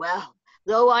 Well,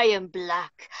 though I am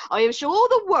black, I am sure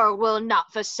the world will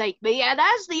not forsake me, and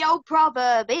as the old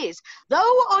proverb is, though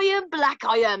I am black,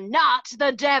 I am not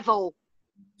the devil.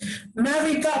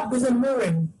 Married up with a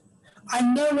mooring. I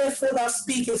know wherefore thou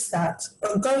speakest that,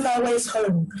 but go thy ways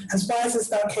home, as wise as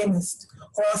thou camest,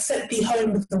 or I'll set thee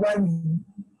home with the running.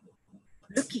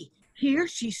 Looky, here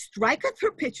she striketh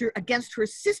her pitcher against her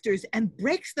sisters and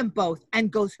breaks them both and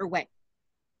goes her way.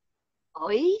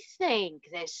 I think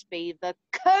this be the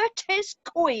curtest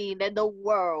queen in the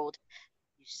world.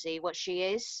 You see what she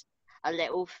is? A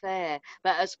little fair,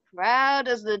 but as proud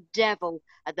as the devil,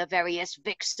 and the veriest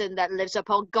vixen that lives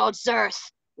upon God's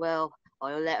earth. Well,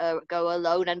 I'll let her go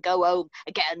alone and go home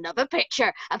and get another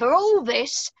pitcher, and for all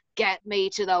this, get me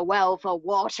to the well for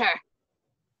water.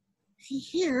 See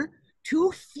here,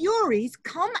 two furies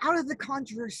come out of the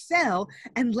conjurer's cell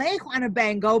and lay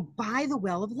Huanebango by the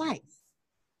well of life.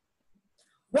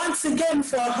 Once again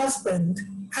for a husband,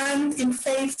 and in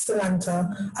faith,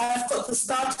 Celenta, I have got the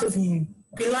start of you.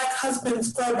 Belike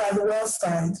husbands grow by the well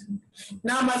side.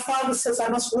 Now my father says I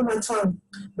must rule my tongue.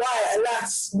 Why,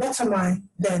 alas, what am I,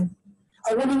 then?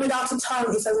 A woman without a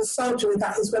tongue is as a soldier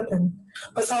without his weapon.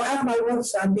 But I'll have my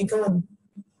water and be gone.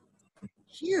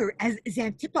 Here, as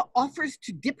Zantippa offers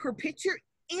to dip her pitcher,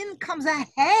 in comes a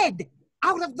head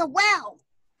out of the well.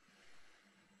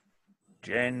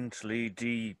 Gently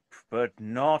deep, but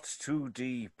not too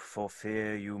deep, for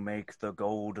fear you make the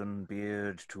golden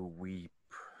beard to weep.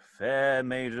 Fair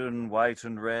maiden, white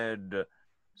and red,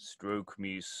 stroke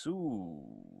me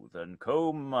soothe, and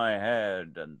comb my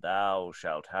head, and thou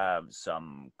shalt have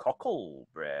some cockle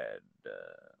bread.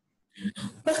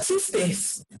 What is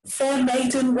this? Fair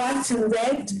maiden, white and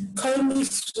red, comb me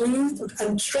smooth,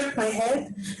 and stroke my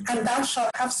head, and thou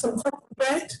shalt have some cockle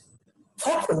bread?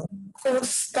 Cockle?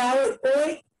 Callest thou it,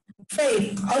 boy?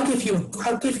 Faith, I'll give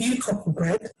you cockle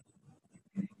bread.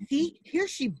 See, here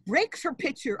she breaks her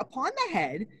pitcher upon the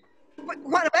head, but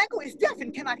Huanebango is deaf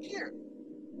and cannot hear.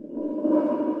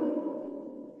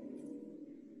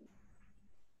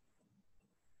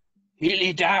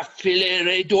 Hilida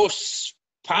fileredos,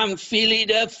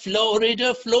 pamphilida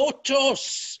florida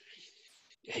flotos.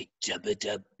 A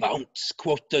dubba bounce,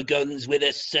 quoth the guns with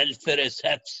a sulphurous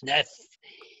hot snuff.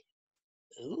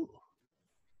 Oh,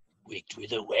 wigged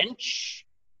with a wench.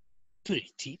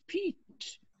 Pretty Pete.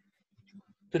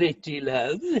 Pretty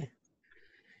love.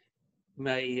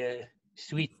 My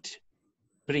sweet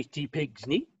pretty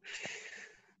Pigsney.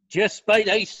 Just by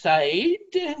thy side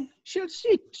shall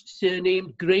sit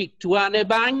surnamed Great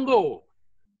Huanebango.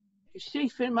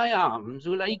 Safe in my arms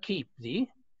will I keep thee,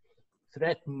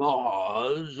 threat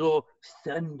Mars or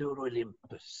thunder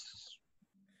Olympus.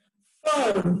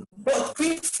 Oh, what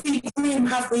griefly groom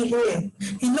have we here?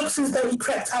 He looks as though he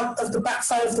crept out of the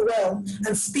backside of the well,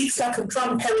 and speaks like a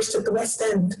drum perished at the west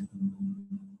end.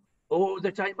 Oh,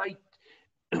 that I might,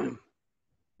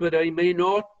 but I may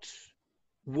not.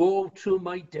 Woe to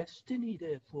my destiny,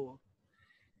 therefore.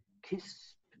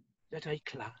 Kiss that I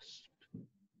clasp,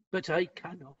 but I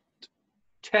cannot.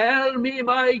 Tell me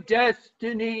my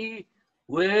destiny,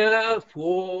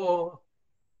 wherefore?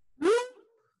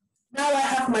 Now I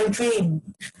have my dream.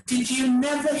 Did you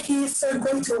never hear so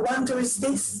great a wonder as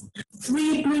this?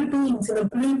 3 blue beans in a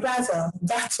blue bladder,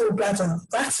 bladder,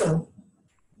 rattle.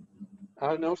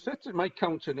 I'll now set my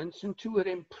countenance into her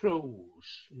in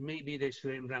prose. Maybe this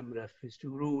Ramruff is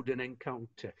too rude an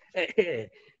encounter.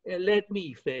 Let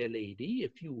me, fair lady,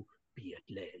 if you be at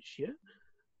leisure,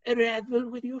 revel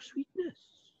with your sweetness,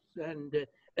 and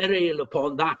rail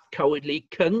upon that cowardly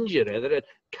conjurer that had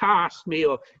cast me,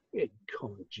 or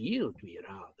congealed me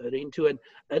rather, into an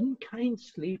unkind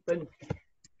sleep and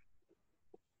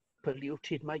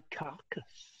polluted my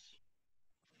carcass.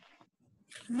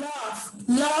 Laugh,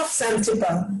 laugh,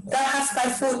 Zantippa. Thou hast thy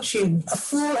fortune, a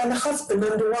fool and a husband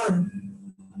under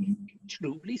one.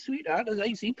 truly, sweetheart, as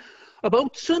I seem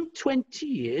about some 20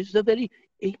 years, the very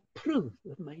April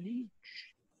of my age.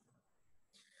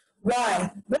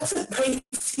 Why, what a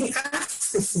pretty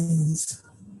ass this is.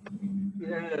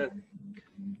 Yeah.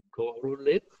 Coral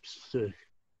lips,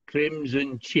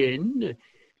 crimson chin,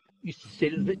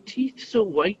 silver teeth so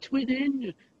white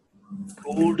within,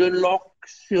 golden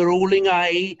locks, rolling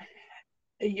eye,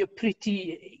 your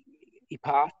pretty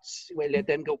parts, well, let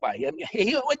them go by.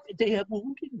 Hey, what, they have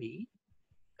wounded me.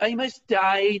 I must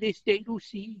die this day to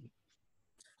see.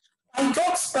 By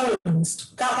God's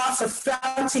bones, thou art a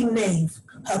flouting knave,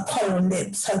 her coral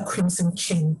lips, her crimson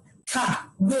chin. Ka,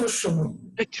 Wilshire.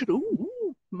 True,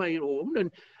 my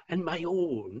own, and my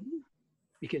own,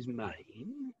 because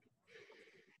mine,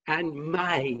 and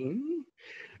mine,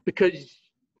 because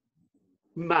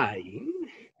mine,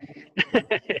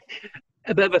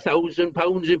 above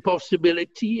 £1,000 in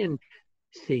possibility, and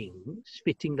things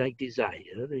fitting thy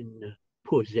desire in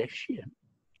possession.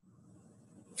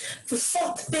 The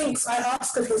sot thinks I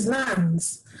ask of his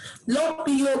lands. Lord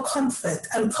be your comfort,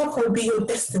 and Cockle be your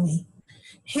destiny.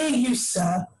 Hear you,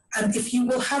 sir, and if you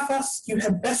will have us, you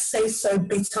had best say so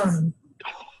betime.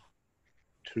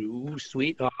 True,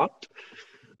 sweetheart,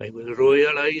 I will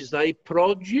royalize thy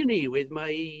progeny with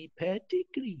my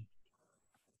pedigree.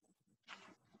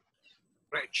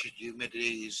 Wretched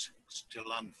Eumenides,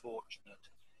 still unfortunate,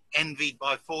 envied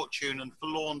by fortune and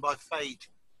forlorn by fate.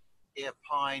 Here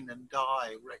pine and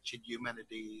die, wretched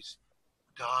Eumenides.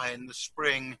 Die in the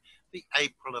spring, the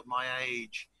April of my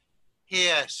age.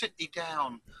 Here, sit thee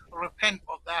down, repent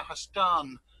what thou hast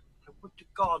done. I would to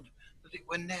God that it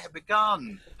were ne'er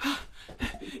begun.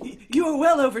 You are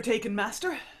well overtaken,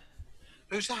 master.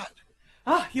 Who's that?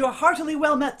 Ah, you are heartily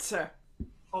well met, sir.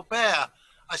 Forbear,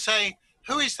 I say,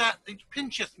 who is that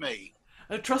pincheth me?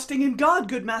 Trusting in God,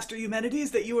 good master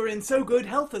Eumenides, that you are in so good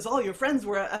health as all your friends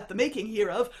were at the making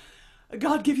hereof.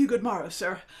 God give you good morrow,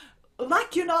 sir.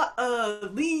 Lack you not a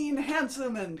lean,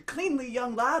 handsome, and cleanly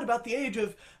young lad about the age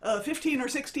of 15 or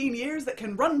 16 years that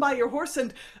can run by your horse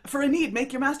and, for a need,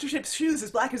 make your mastership's shoes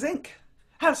as black as ink?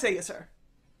 How say you, sir?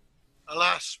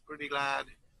 Alas, pretty lad,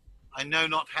 I know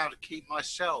not how to keep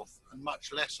myself, and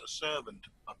much less a servant,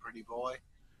 my pretty boy.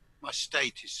 My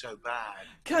state is so bad.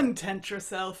 Content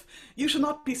yourself. You shall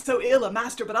not be so ill a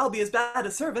master, but I'll be as bad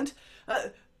a servant.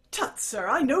 Tut, sir,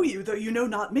 I know you, though you know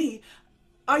not me.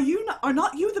 Are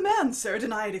not you the man, sir,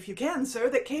 deny it if you can, sir,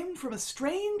 that came from a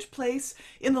strange place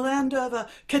in the land of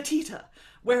Catita,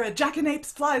 where a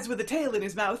jackanapes flies with a tail in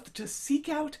his mouth to seek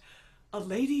out a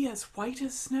lady as white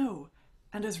as snow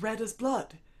and as red as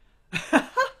blood?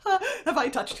 Have I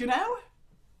touched you now?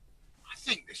 I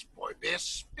think this boy be a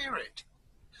spirit.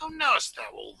 How knowest thou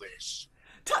all this?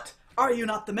 Tut! Are you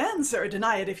not the man, sir,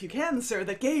 deny it if you can, sir,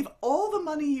 that gave all the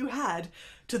money you had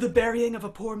to the burying of a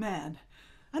poor man,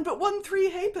 and but 1 3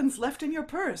 halfpence left in your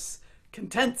purse?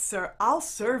 Content, sir, I'll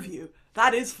serve you.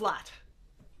 That is flat.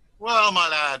 Well, my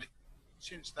lad,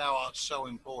 since thou art so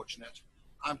importunate,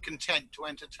 I'm content to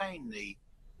entertain thee,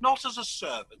 not as a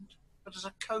servant, but as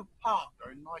a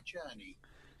co-partner in my journey.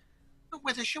 But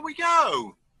whither shall we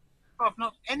go? For I've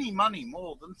not any money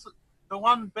more than the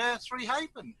one bare 3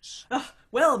 halfpence.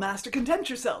 Well, master, content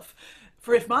yourself.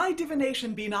 For if my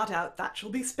divination be not out, that shall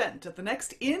be spent at the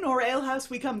next inn or alehouse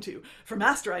we come to. For,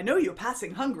 master, I know you're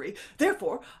passing hungry.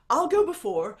 Therefore, I'll go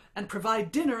before and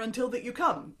provide dinner until that you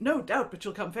come. No doubt but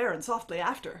you'll come fair and softly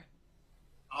after.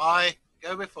 Aye,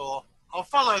 go before. I'll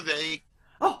follow thee.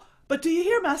 Oh, but do you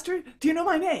hear, master? Do you know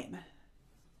my name?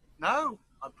 No,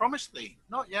 I promise thee,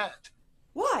 not yet.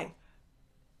 Why?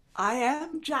 I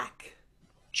am Jack.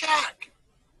 Jack!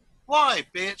 Why,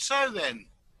 be it so then.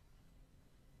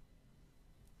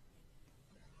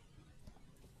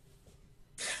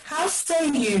 How say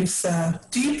you, sir?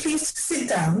 Do you please sit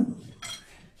down?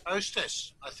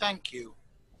 Hostess, I thank you.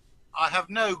 I have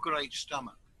no great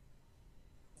stomach.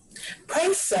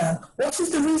 Pray, sir, what is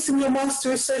the reason your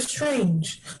master is so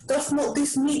strange? Doth not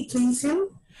this meat please him?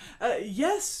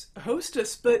 Yes,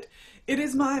 hostess, but it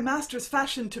is my master's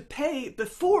fashion to pay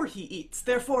before he eats.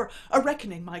 Therefore, a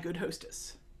reckoning, my good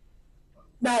hostess.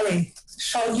 Marry,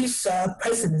 shall you, sir,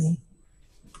 presently?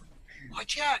 Why,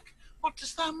 Jack, what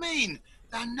dost thou mean?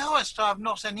 Thou knowest I have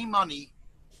not any money.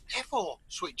 Therefore,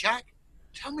 sweet Jack,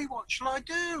 tell me what shall I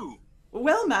do?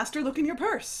 Well, master, look in your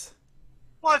purse.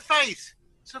 Why, faith,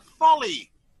 it's a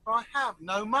folly, for I have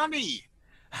no money.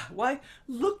 Why,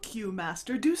 look you,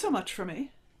 master, do so much for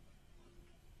me.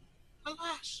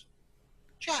 Alas,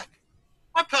 Jack,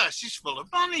 my purse is full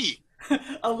of money.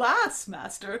 Alas,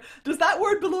 master, does that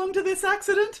word belong to this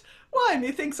accident? Why,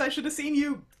 methinks I should have seen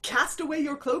you cast away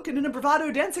your cloak and in a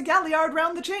bravado dance a galliard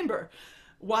round the chamber.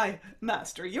 Why,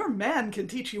 master, your man can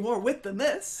teach you more wit than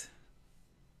this.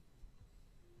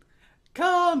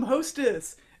 Come,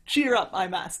 hostess, cheer up my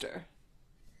master.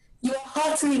 You are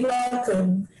heartily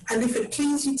welcome, and if it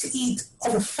please you to eat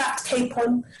of a fat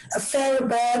capon, a fairer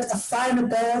bird, a finer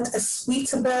bird, a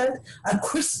sweeter bird, a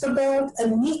crisper bird, a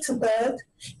neater bird,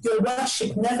 your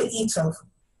worship never eat of.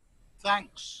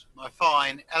 Thanks, my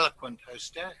fine, eloquent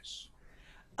hostess.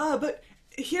 But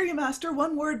hear you, master,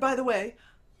 one word by the way.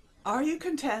 Are you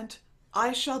content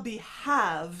I shall be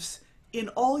halves in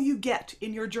all you get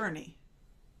in your journey?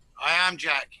 I am,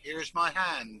 Jack. Here's my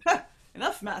hand.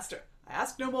 Enough, master. I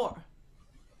ask no more.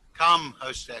 Come,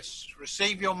 hostess,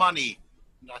 receive your money,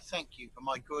 and I thank you for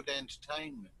my good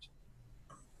entertainment.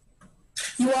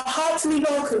 You are heartily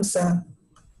welcome, sir.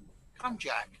 Come,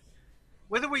 Jack.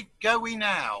 Whither go we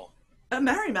now?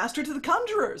 Marry, master, to the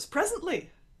conjurers,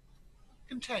 presently.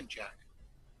 Content, Jack.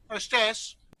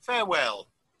 Hostess, farewell.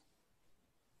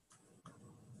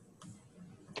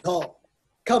 Oh,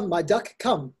 come, my duck,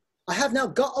 come. I have now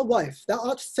got a wife. Thou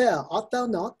art fair, art thou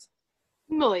not?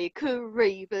 My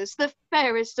Corebus, the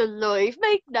fairest alive,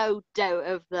 make no doubt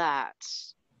of that.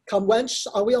 Come, wench,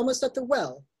 are we almost at the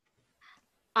well?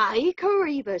 Aye,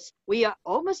 Corebus, we are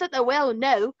almost at the well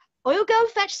now. I'll go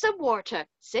fetch some water.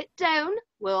 Sit down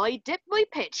while I dip my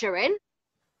pitcher in.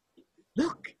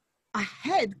 Look, a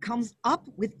head comes up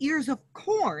with ears of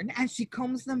corn and she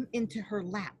combs them into her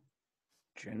lap.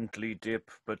 Gently dip,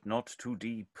 but not too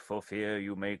deep, for fear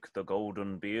you make the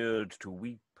golden beard to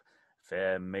weep.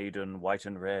 Fair maiden, white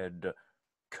and red,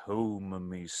 comb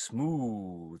me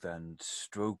smooth and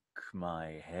stroke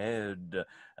my head,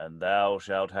 and thou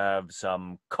shalt have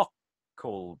some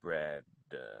cockle bread.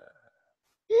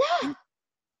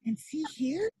 And see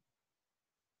here,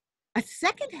 a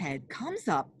second head comes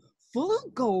up full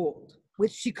of gold,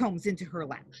 which she combs into her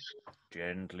lap.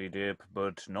 Gently dip,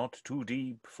 but not too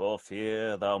deep, for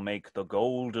fear thou make the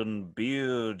golden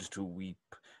beard to weep.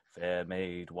 Fair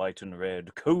maid, white and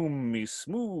red, comb me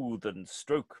smooth and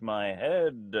stroke my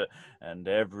head, and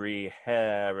every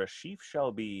hair a sheaf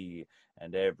shall be,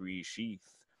 and every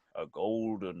sheath a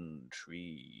golden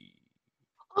tree.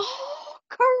 Oh,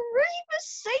 Corebus,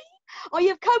 see, I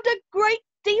have combed a great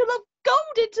deal of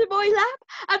gold into my lap,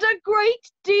 and a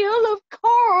great deal of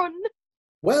corn.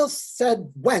 Well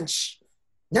said, wench.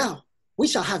 Now, we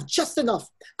shall have just enough.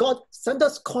 God, send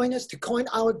us coiners to coin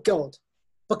our gold.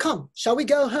 But come, shall we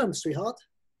go home, sweetheart?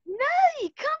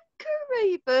 Nay, come,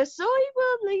 Corebus, I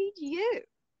will lead you.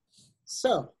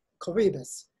 So,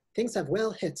 Corebus, things have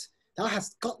well hit. Thou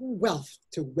hast gotten wealth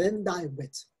to win thy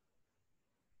wit.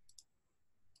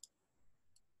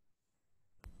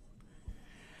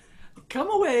 Come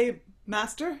away,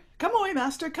 master. Come away,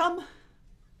 master, come.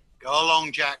 Go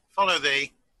along, Jack. Follow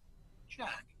thee.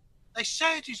 Jack, they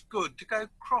say it is good to go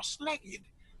cross-legged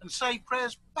and say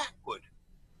prayers backward.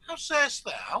 How sayest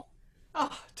thou?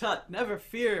 Ah, tut, never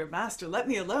fear, master, let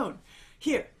me alone.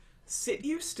 Here, sit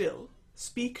you still,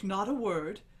 speak not a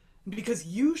word, and because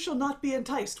you shall not be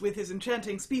enticed with his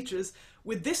enchanting speeches,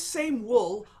 with this same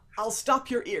wool I'll stop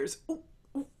your ears. Ooh,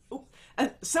 ooh, ooh.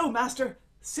 And so, master,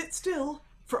 sit still,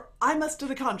 for I must to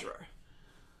the conjurer.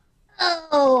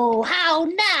 Oh, how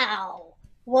now?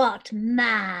 What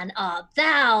man art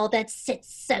thou that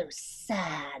sits so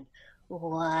sad?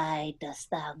 Why dost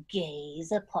thou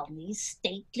gaze upon these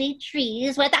stately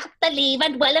trees without the leave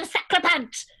and will of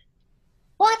Sacrapant?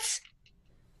 What?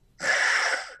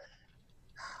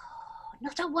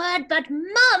 Not a word but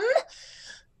mum?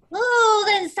 Oh,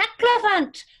 then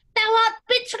Sacrapant, thou art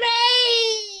betrayed!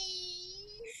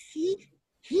 See,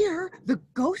 here the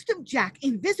ghost of Jack,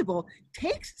 invisible,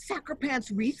 takes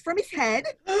Sacrapant's wreath from his head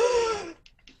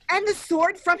and the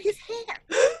sword from his hand.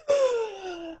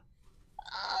 Oh,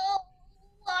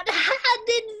 what hand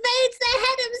invades the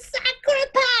head of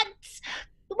Sacrapant?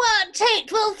 What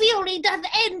hateful fury doth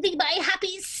envy my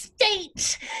happy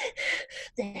state?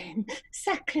 Then,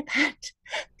 Sacrapant,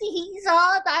 these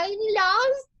are thy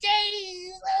last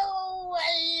days. Oh,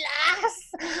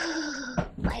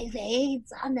 alas! My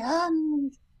veins are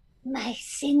numbed, my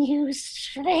sinews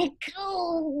shriek.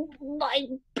 Oh, my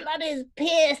blood is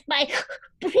pierced, my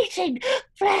breathing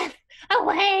breath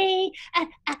away, and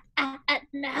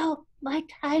now my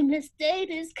timeless date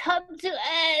is come to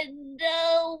end.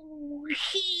 Oh,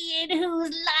 he in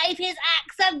whose life his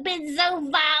acts have been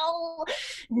so foul,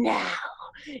 now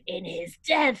in his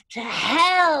death to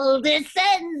hell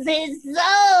descends his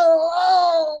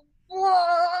soul.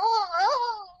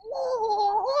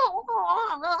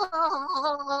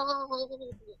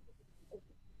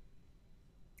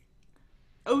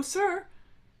 Oh, sir,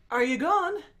 are you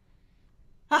gone?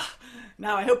 Ah,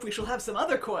 now I hope we shall have some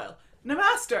other coil. Now,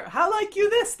 master, how like you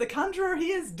this? The conjurer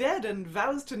he is dead, and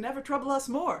vows to never trouble us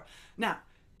more. Now,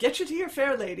 get you to your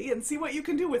fair lady, and see what you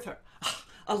can do with her. Ah,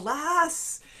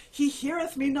 alas, he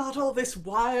heareth me not all this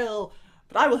while,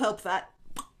 but I will help that.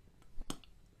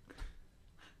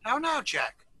 How now,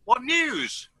 Jack? What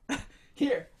news?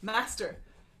 Here, master,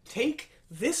 take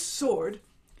this sword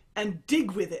and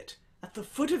dig with it at the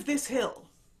foot of this hill.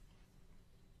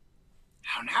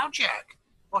 How now, Jack?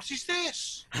 What is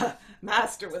this?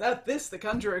 Master, without this the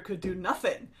conjurer could do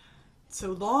nothing.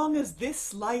 So long as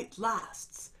this light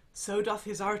lasts, so doth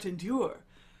his art endure.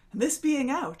 And this being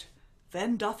out,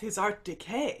 then doth his art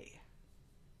decay.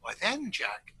 Why then,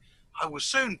 Jack, I will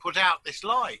soon put out this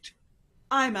light.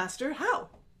 Aye, master, how?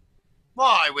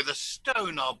 Why, with a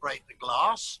stone I'll break the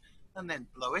glass, and then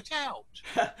blow it out.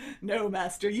 No,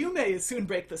 master, you may as soon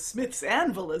break the smith's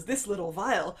anvil as this little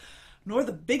vial, nor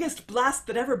the biggest blast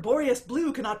that ever Boreas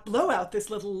blew cannot blow out this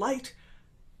little light.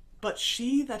 But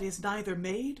she that is neither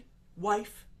maid,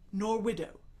 wife, nor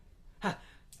widow. Ha.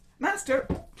 Master,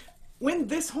 wind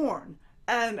this horn,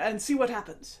 and see what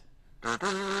happens.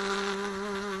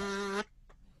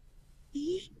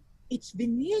 See? It's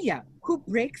Venelia who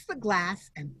breaks the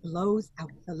glass and blows out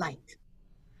the light.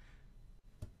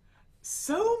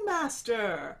 So,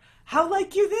 master, how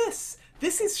like you this?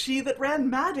 This is she that ran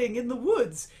madding in the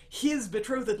woods, his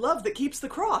betrothed love that keeps the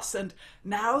cross, and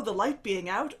now, the light being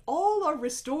out, all are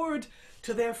restored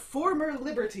to their former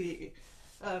liberty.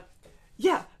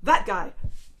 Yeah, that guy.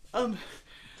 And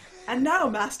now,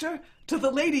 master, to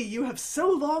the lady you have so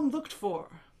long looked for.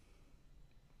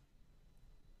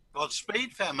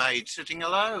 Godspeed, fair maid, sitting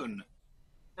alone.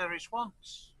 There is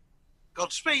once.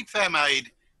 Godspeed, fair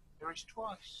maid, there is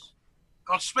twice.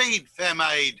 Godspeed, fair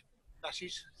maid, that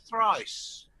is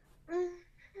thrice.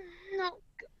 Not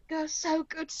go so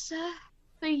good, sir,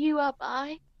 for you are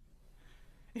by.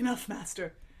 Enough,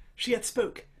 master. She hath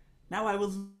spoke. Now I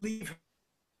will leave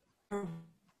her.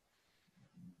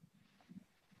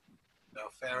 Thou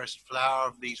fairest flower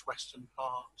of these western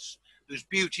parts, whose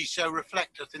beauty so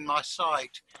reflecteth in my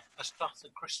sight, as doth a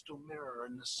crystal mirror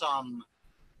in the sun.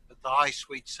 For thy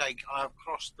sweet sake I have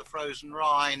crossed the frozen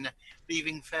Rhine,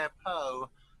 leaving fair Po.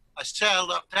 I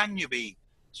sailed up Danube,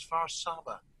 as far as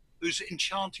Saba, whose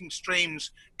enchanting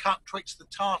streams cut twixt the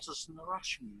Tartars and the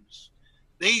Russians.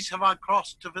 These have I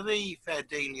crossed to thee, fair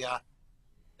Delia.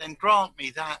 Then grant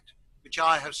me that which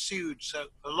I have sued so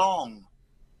for long.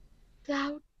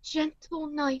 Thou gentle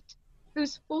knight,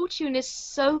 whose fortune is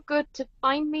so good to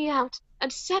find me out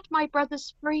and set my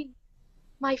brothers free.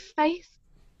 My faith,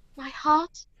 my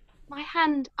heart, my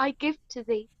hand I give to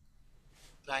thee.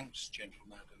 Thanks, gentle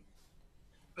madam.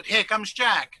 But here comes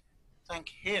Jack. Thank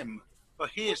him, for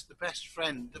he is the best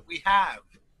friend that we have.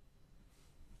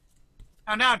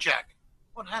 How now, Jack,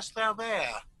 what hast thou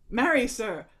there? Marry,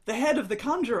 sir, the head of the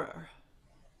conjurer.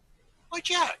 Why,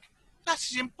 Jack, that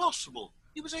is impossible.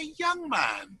 He was a young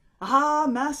man. Ah,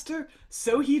 master,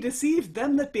 so he deceived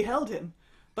them that beheld him.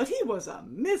 But he was a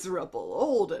miserable,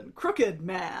 old, and crooked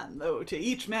man, though to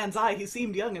each man's eye he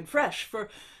seemed young and fresh. For,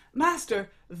 master,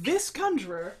 this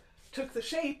conjurer took the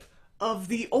shape of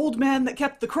the old man that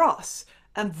kept the cross,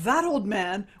 and that old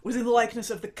man was in the likeness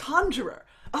of the conjurer.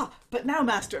 Ah, but now,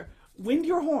 master, wind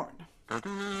your horn.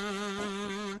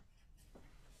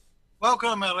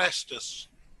 Welcome, Erestus.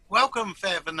 Welcome,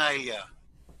 fair Venelia.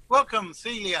 Welcome,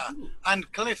 Delia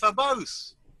and Calipha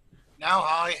both. Now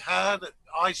I heard that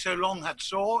I so long had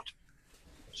sought,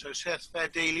 so saith fair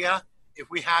Delia, if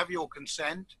we have your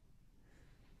consent.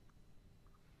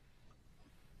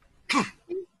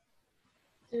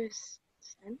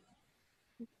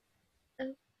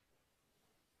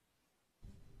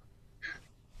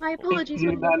 My apologies.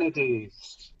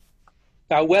 Eumenides,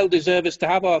 thou well deservest to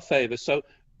have our favour, so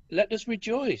let us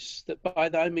rejoice that by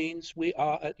thy means we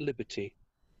are at liberty.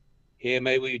 Here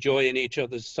may we joy in each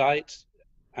other's sight,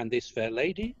 and this fair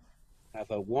lady have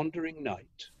a wandering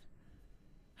night.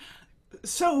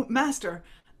 So, master,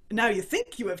 now you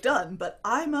think you have done, but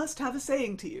I must have a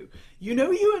saying to you. You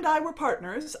know you and I were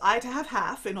partners, I to have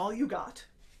half in all you got.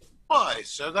 Why,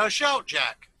 so thou shalt,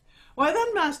 Jack. Why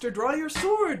then, master, draw your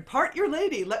sword, part your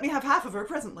lady, let me have half of her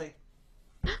presently.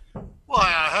 Why,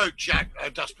 I hope, Jack, thou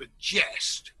dost but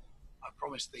jest. I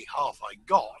promised thee half I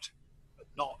got, but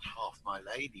not half my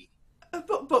lady.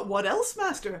 But what else,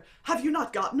 master? Have you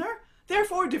not gotten her?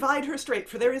 Therefore divide her straight,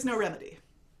 for there is no remedy.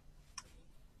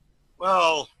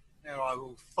 Well, now I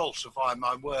will falsify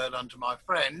my word unto my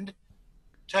friend.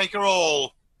 Take her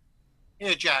all.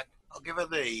 Here, Jack, I'll give her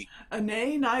thee.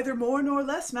 Nay, neither more nor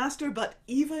less, master, but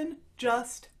even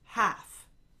just half.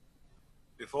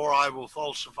 Before I will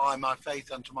falsify my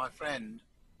faith unto my friend,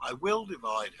 I will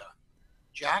divide her.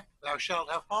 Jack, thou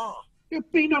shalt have heart.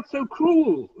 Be not so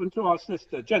cruel unto our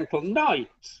sister, gentle knight.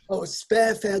 Oh,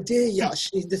 spare fair Delia,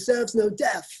 she deserves no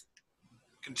death.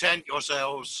 Content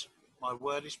yourselves. My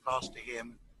word is passed to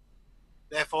him.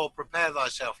 Therefore prepare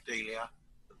thyself, Delia,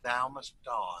 that thou must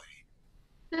die.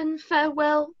 Then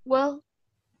farewell, well,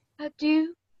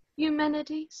 adieu,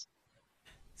 Eumenides.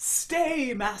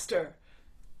 Stay, master!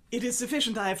 It is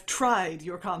sufficient I have tried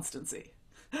your constancy.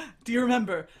 Do you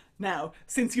remember, now,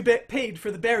 since you paid for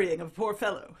the burying of a poor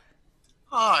fellow?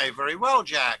 Aye, very well,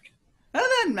 Jack. And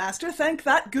then, master, thank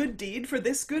that good deed for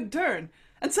this good turn.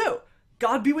 And so,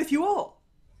 God be with you all.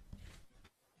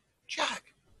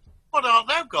 Jack, what, art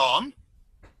thou gone?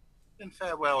 Then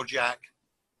farewell, Jack.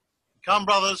 Come,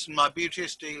 brothers, and my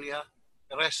beauteous Delia,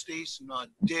 Erestus, and my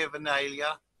dear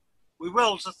Venelia, we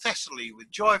will to Thessaly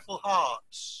with joyful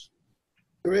hearts.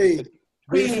 Agreed.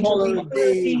 We follow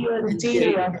thee,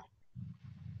 Delia.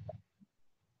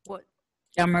 What?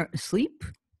 Jammer asleep?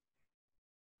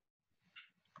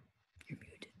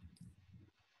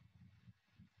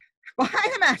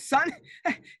 Behind the mast, son.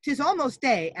 'Tis almost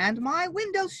day, and my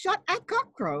window's shut at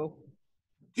cockcrow.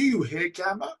 Do you hear,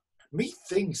 Gamma?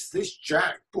 Methinks this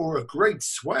Jack bore a great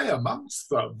sway amongst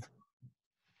them.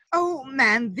 Oh,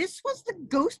 man, this was the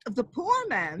ghost of the poor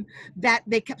man that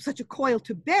they kept such a coil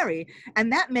to bury,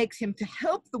 and that makes him to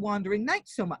help the wandering knight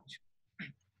so much.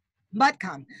 But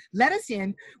come, let us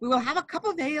in. We will have a cup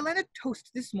of ale and a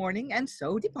toast this morning, and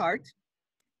so depart.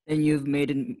 Then you've made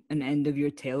an end of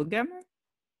your tale, Gammer?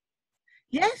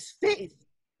 Yes, faith.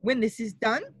 When this is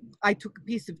done, I took a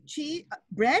piece of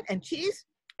bread and cheese,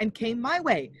 and came my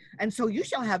way. And so you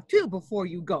shall have two before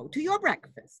you go to your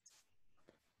breakfast.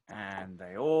 And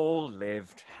they all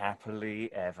lived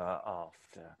happily ever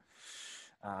after.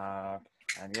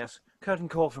 And yes, curtain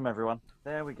call from everyone.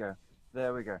 There we go.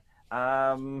 There we go.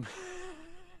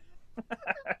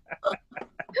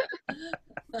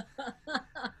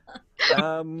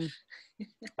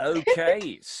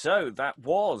 Okay, so that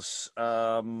was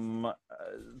the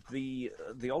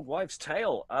Old Wives'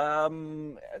 Tale,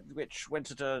 which went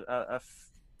at a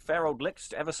fair old lick,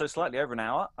 ever so slightly over an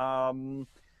hour.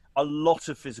 A lot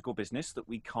of physical business that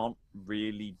we can't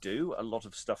really do, a lot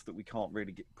of stuff that we can't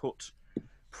really put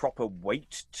proper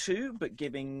weight to, but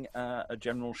giving a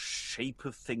general shape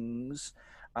of things.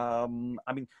 I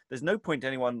mean, there's no point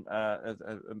anyone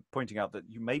pointing out that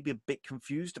you may be a bit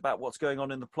confused about what's going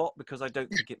on in the plot, because I don't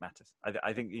think it matters.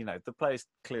 I think, you know, the player's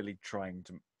clearly trying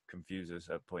to confuse us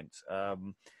at points,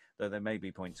 though there may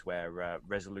be points where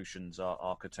resolutions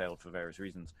are curtailed for various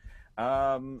reasons.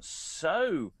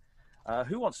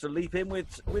 Who wants to leap in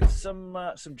with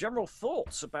some general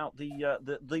thoughts about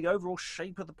the overall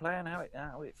shape of the play and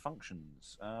how it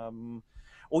functions?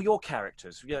 Or your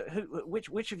characters? Yeah,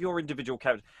 which of your individual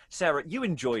characters? Sarah, you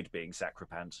enjoyed being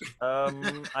Sacrapant.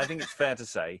 I think it's fair to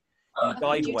say you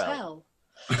died well.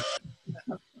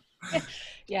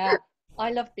 Yeah,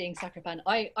 I loved being Sacrapant.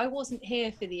 I wasn't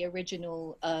here for the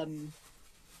original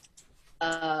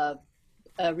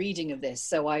reading of this,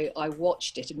 so I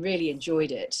watched it and really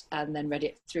enjoyed it, and then read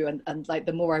it through, and like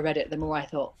the more I read it, the more I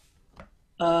thought,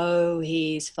 oh,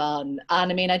 he's fun.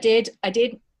 And I mean, I did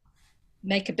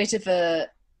make a bit of a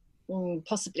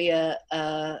possibly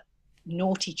a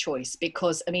naughty choice,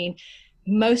 because I mean,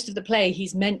 most of the play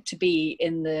he's meant to be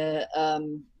in the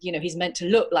he's meant to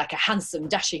look like a handsome,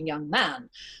 dashing young man,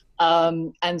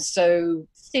 and so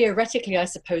theoretically I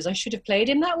suppose I should have played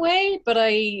him that way, but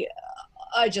I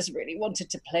just really wanted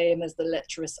to play him as the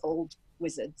lecherous old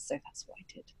wizard, so that's what I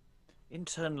did.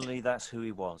 Internally, that's who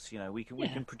he was. You know, we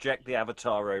can project the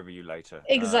avatar over you later.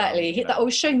 Exactly. That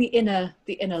was showing the inner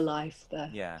life there.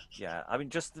 Yeah. I mean,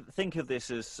 just think of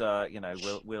this as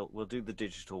we'll do the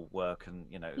digital work, and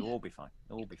it'll all be fine.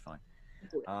 It'll all be fine.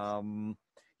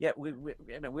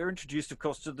 We're introduced, of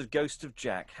course, to the Ghost of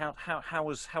Jack. How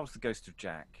was the Ghost of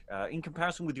Jack in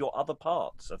comparison with your other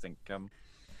parts? I think.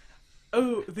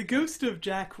 Oh, the Ghost of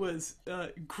Jack was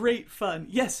great fun.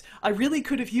 Yes, I really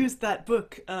could have used that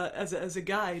book as a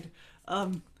guide. I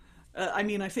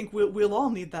mean, I think we'll all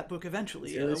need that book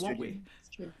eventually, won't we? It's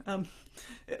true.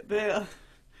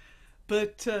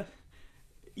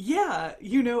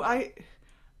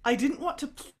 I didn't want to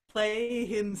play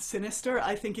him sinister.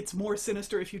 I think it's more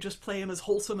sinister if you just play him as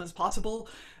wholesome as possible,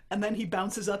 and then he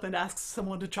bounces up and asks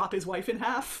someone to chop his wife in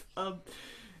half.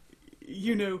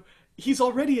 He's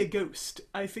already a ghost.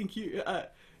 I think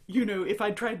if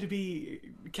I'd tried to be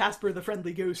Casper the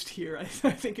Friendly Ghost here, I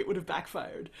think it would have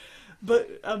backfired.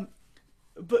 But I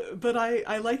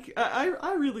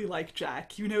really like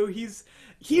Jack. He's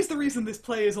the reason this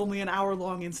play is only an hour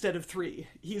long instead of 3.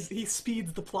 He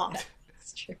speeds the plot.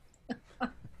 That's true.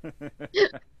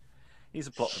 He's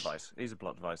a plot device. He's a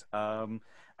plot device. And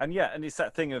yeah, and it's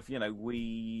that thing of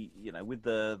with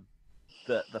the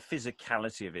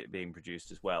physicality of it being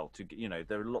produced as well.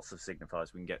 There are lots of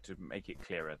signifiers we can get to make it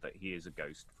clearer that he is a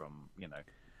ghost from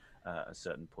a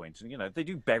certain point. And they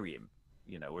do bury him.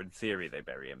 Or in theory they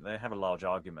bury him. They have a large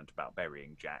argument about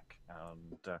burying Jack,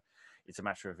 and it's a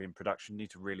matter of in production need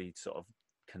to really sort of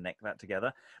connect that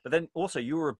together. But then also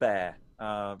you were a bear,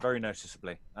 very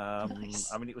noticeably.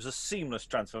 Nice. I mean, it was a seamless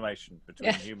transformation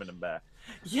between human and bear.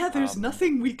 Yeah, there's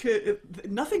nothing we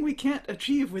can't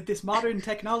achieve with this modern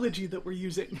technology that we're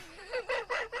using.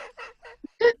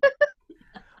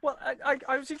 Well,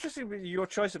 I was interested with your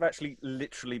choice of actually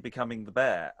literally becoming the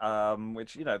bear,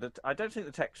 which that I don't think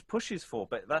the text pushes for,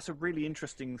 but that's a really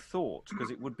interesting thought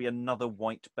because it would be another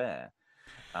white bear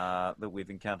that we've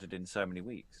encountered in so many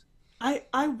weeks.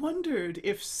 I wondered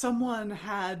if someone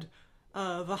had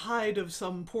the hide of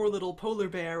some poor little polar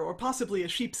bear, or possibly a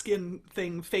sheepskin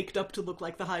thing faked up to look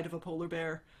like the hide of a polar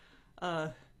bear.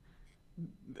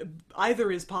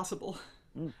 Either is possible.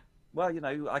 Mm. Well,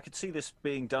 I could see this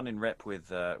being done in rep with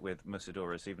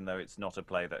Musidorus, even though it's not a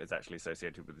play that is actually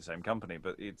associated with the same company.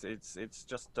 But it's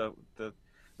just the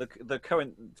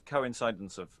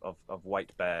coincidence of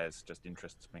white bears just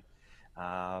interests me.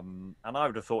 And I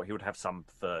would have thought he would have some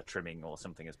fur trimming or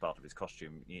something as part of his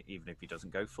costume, even if he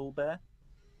doesn't go full bear.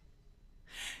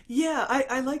 Yeah,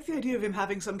 I like the idea of him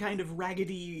having some kind of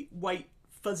raggedy white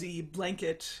fuzzy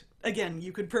blanket. Again,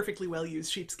 you could perfectly well use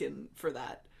sheepskin for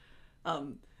that.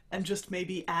 And just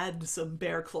maybe add some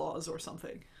bear claws or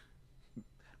something.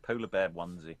 Polar bear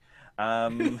onesie.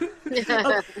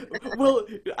 Well,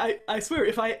 I swear,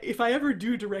 if I ever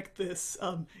do direct this,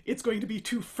 it's going to be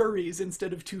 2 furries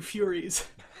instead of 2 furies.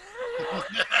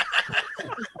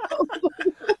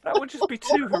 That would just be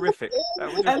too horrific.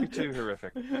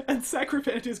 And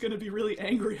Sacrapant is going to be really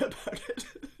angry about it.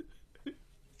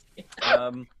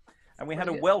 And we had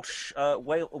a Welsh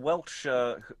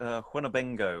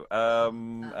Huanebango,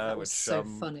 was so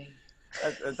funny.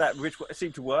 Which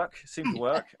seemed to work.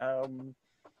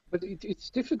 But it's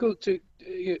difficult to,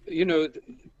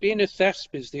 being a thesp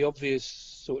is the obvious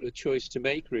sort of choice to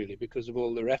make, really, because of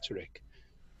all the rhetoric.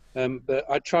 But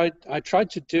I tried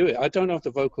to do it. I don't have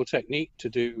the vocal technique to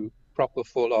do proper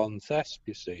full-on thesp,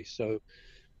 you see. So,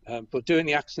 but doing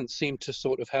the accent seemed to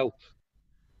sort of help.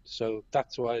 So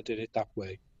that's why I did it that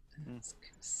way. It's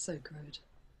so good.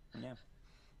 Yeah.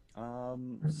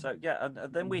 So yeah,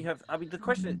 and then we have. I mean, the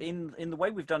question in the way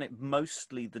we've done it,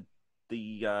 mostly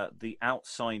the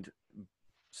outside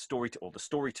story or the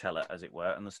storyteller, as it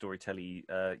were, and the storytelling,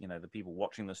 the people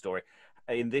watching the story,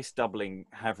 in this doubling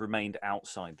have remained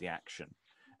outside the action,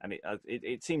 and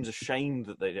it seems a shame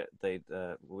that they're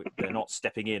not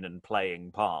stepping in and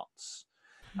playing parts,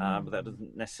 but that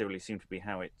doesn't necessarily seem to be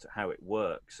how it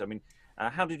works. I mean,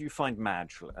 how did you find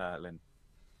Madge, Lynn?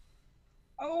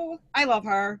 Oh, I love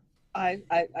her.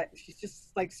 She's just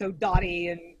like so dotty,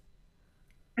 and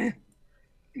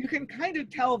you can kind of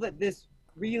tell that this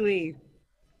really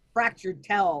fractured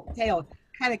tale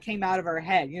kind of came out of her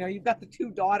head. You've got the 2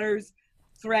 daughters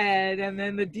thread, and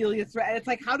then the Delia thread. It's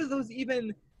like, how do those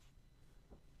even?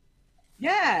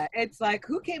 Yeah, it's like,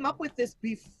 who came up with this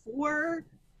before?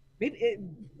 Maybe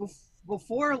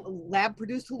before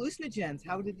lab-produced hallucinogens.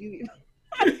 How did you?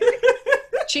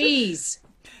 Cheese.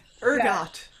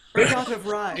 Ergot. Yeah. Ergot of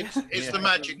rye. It's the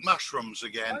magic mushrooms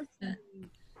again.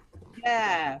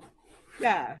 Yeah.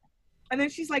 And then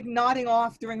she's like nodding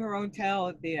off during her own tale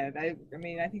at the end. I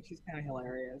think she's kind of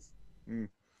hilarious. Mm.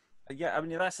 Yeah, I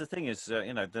mean, that's the thing is,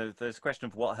 there's a question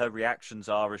of what her reactions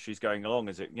are as she's going along.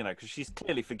 Is it, because she's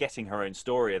clearly forgetting her own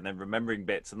story and then remembering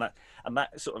bits, and that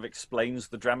sort of explains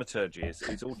the dramaturgy.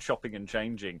 It's all chopping and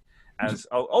changing. As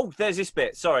oh, there's this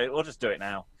bit. Sorry, we'll just do it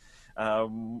now.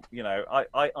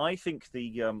 I think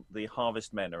the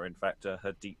Harvest Men are in fact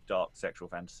her deep, dark sexual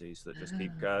fantasies that just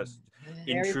keep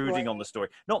intruding on the story.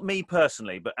 Not me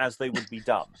personally, but as they would be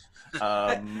done.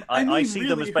 I see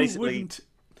them as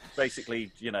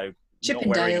basically, not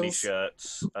wearing any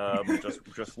shirts,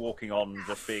 just walking on,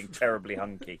 just being terribly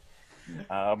hunky.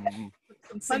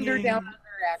 Thunder Down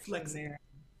Under action there.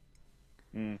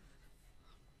 Mm.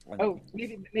 Oh,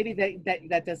 maybe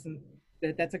that doesn't.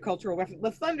 That's a cultural reference.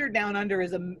 The Thunder Down Under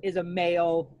is a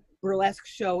male burlesque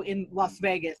show in Las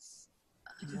Vegas,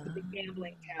 which is the big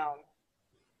gambling town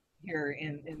here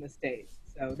in the States.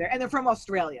 So they're from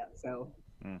Australia. So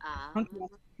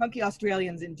hunky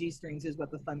Australians in G-strings is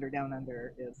what the Thunder Down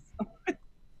Under is.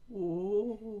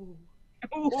 Ooh.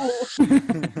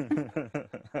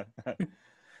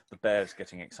 The bear's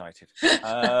getting excited.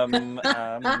 I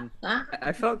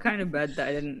felt kind of bad that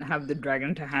I didn't have the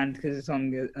dragon to hand because it's on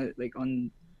the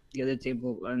on the other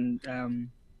table and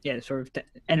sort of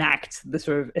enact the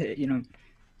sort of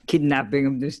kidnapping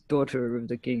of this daughter of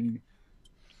the king.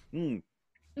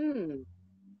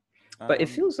 But it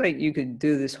feels like you could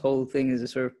do this whole thing as a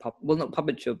sort of not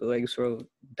puppet show, but like sort of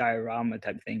diorama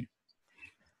type thing.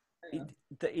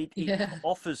 It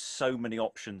offers so many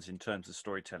options in terms of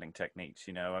storytelling techniques.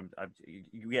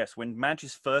 Yes, when Madge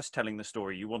is first telling the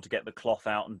story, you want to get the cloth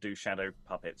out and do shadow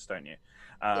puppets, don't you?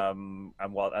 And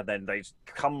then they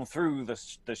come through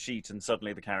the sheet, and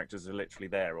suddenly the characters are literally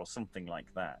there, or something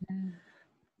like that.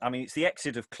 I mean, it's the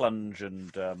exit of Clunch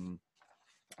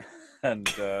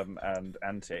and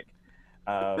Antic.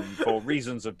 For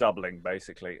reasons of doubling,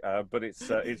 basically, but it's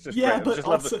just great. But just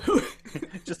also... love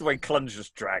just the way Clunch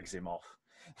just drags him off.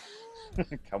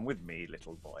 Come with me,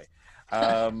 little boy.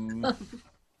 That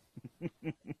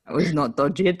was not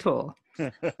dodgy at all.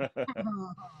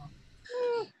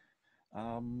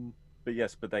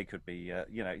 But they could be.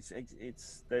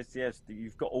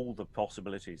 You've got all the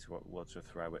possibilities what to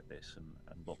throw at this, and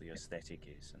what the aesthetic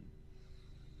is,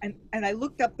 And I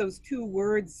looked up those two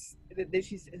words that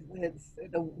she said,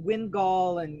 the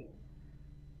Wingall and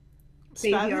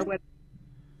Savior.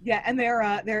 Yeah, and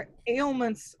they're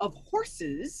ailments of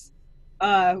horses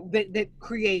that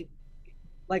create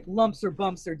like lumps or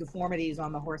bumps or deformities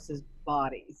on the horse's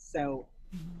bodies. So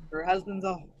her husband's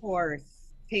a horse.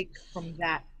 Take from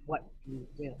that what you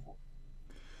will.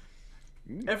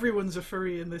 Everyone's a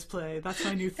furry in this play. That's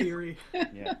my new theory.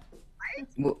 Yeah.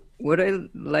 What I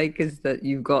like is that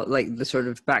you've got like the sort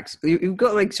of you've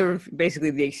got like sort of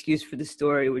basically the excuse for the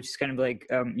story, which is kind of like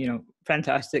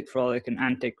fantastic Frolic and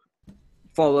Antic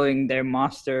following their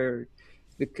master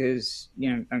because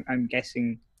I'm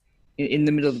guessing in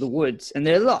the middle of the woods, and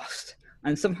they're lost,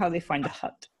 and somehow they find a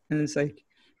hut, and it's like,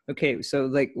 okay, so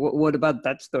like what about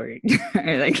that story?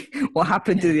 Like what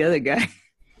happened to the other guy?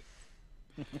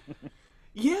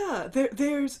 Yeah,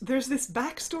 there's this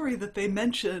backstory that they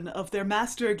mention of their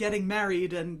master getting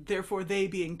married and therefore they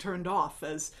being turned off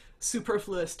as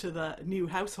superfluous to the new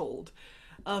household.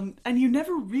 And you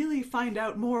never really find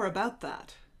out more about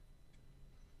that.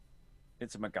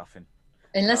 It's a MacGuffin.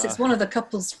 Unless it's one of the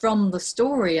couples from the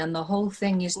story and the whole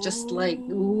thing is just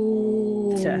turning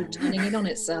in on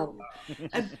itself.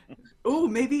 And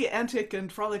maybe Antic and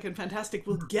Frolic and Fantastic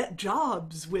will get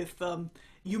jobs with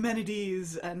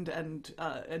Eumenides and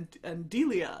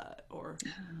Delia or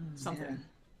something. Yeah.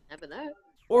 Never know.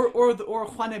 Or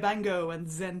Huanebango and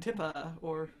Zantippa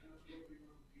or.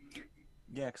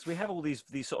 Yeah, because we have all these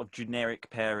sort of generic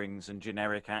pairings and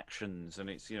generic actions, and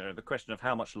it's the question of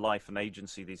how much life and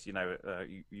agency these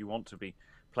you want to be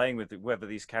playing with, whether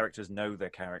these characters know their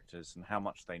characters and how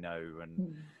much they know,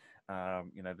 and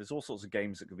there's all sorts of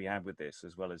games that could be had with this,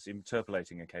 as well as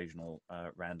interpolating occasional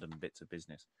random bits of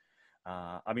business.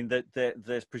 I mean,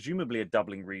 there's presumably a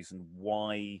doubling reason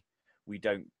why we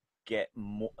don't get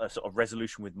a sort of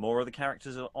resolution with more of the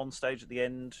characters on stage at the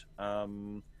end.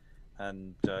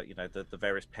 And the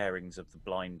various pairings of the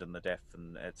blind and the deaf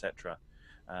and etc.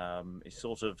 It's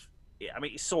sort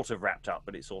of wrapped up,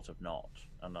 but it's sort of not,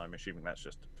 and I'm assuming that's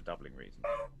just for doubling reasons.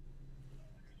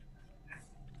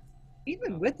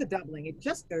 Even with the doubling, it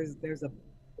just there's a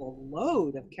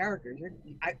load of characters.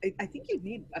 I think you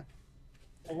need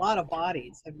a lot of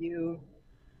bodies. Have you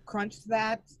crunched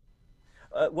that?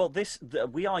 Well,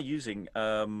 we are using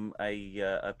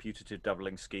a putative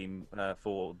doubling scheme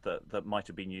for that might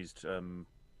have been used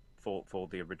for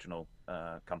the original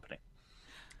company.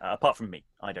 Apart from me,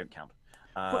 I don't count.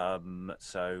 But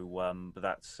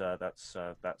that's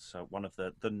one of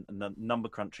the number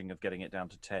crunching of getting it down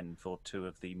to 10 for two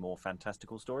of the more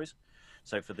fantastical stories.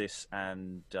 So for this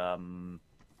and Clymon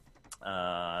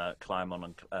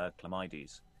and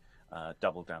Clemides,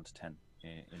 doubled down to 10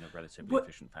 in a relatively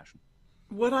efficient fashion.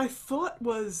 What I thought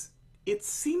was, it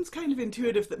seems kind of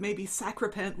intuitive that maybe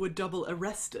Sacrapant would double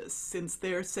Erestus, since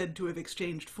they're said to have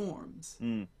exchanged forms.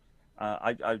 That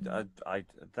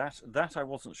I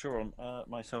wasn't sure on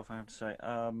myself, I have to say.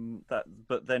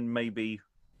 But then maybe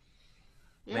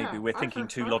we're thinking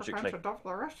too logically.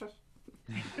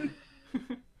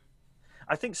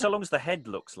 I think so long as the head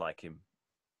looks like him,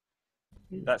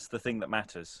 that's the thing that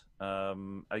matters,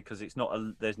 because it's not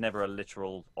there's never a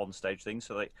literal on-stage thing,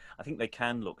 so I think they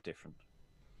can look different.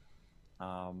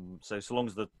 So long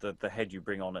as the head you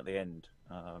bring on at the end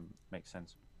makes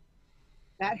sense.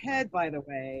 That head, by the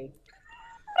way.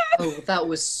 Oh, that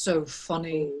was so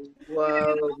funny.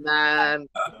 Whoa, man.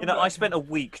 I spent a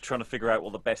week trying to figure out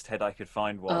what the best head I could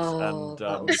find was. And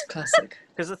that was classic.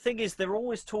 Because the thing is, they're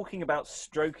always talking about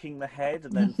stroking the head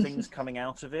and then things coming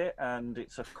out of it, and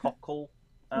it's a cockle,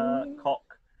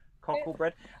 cock,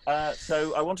 Cocklebread.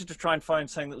 So I wanted to try and find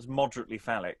something that was moderately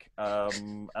phallic,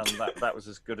 and that was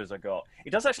as good as I got. It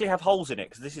does actually have holes in it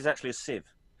because this is actually a sieve.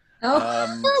 I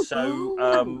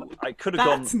could have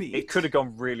gone. Neat. It could have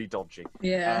gone really dodgy.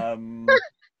 Yeah.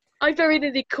 I very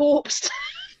nearly corpsed.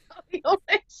 I'll be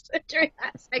honest during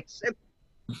that section.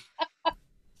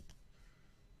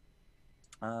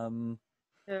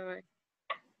 Anyway.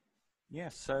 Yeah.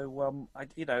 So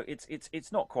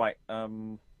it's not quite.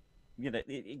 The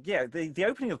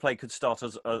opening of the play could start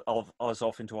us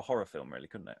off into a horror film, really,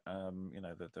 couldn't it?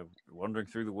 They're wandering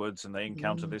through the woods and they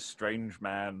encounter this strange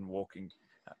man walking,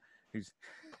 who's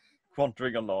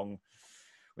wandering along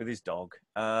with his dog.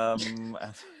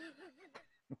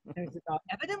 There's a dog.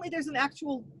 Evidently, there's an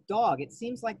actual dog. It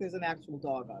seems like there's an actual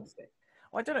dog on stage.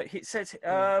 I don't know. It says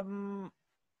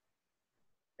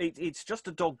it's just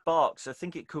a dog barks. I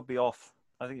think it could be off.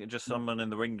 I think it's just someone in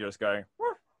the ring just going.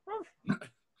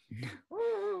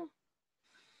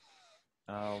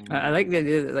 I like the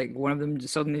idea that like one of them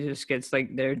suddenly just gets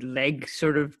like their leg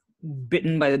sort of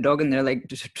bitten by the dog and they're like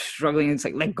just struggling. It's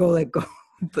like let go,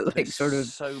 but like sort of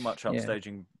so much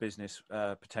upstaging business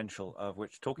potential. Of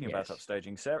which talking about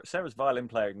upstaging, Sarah's violin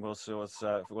playing was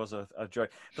a joy.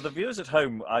 For the viewers at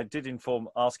home, I did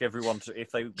ask everyone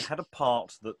if they had a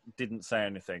part that didn't say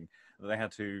anything, they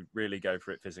had to really go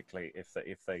for it physically if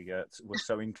they were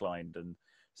so inclined. And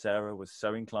Sarah was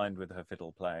so inclined with her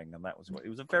fiddle playing, and it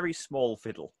was a very small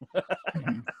fiddle.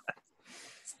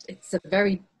 It's a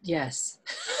very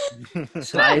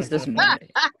size doesn't matter.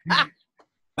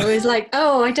 I was like,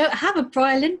 oh, I don't have a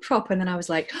violin prop, and then I was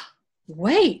like,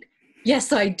 wait,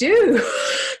 yes, I do.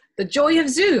 The joy of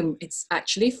Zoom. It's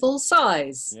actually full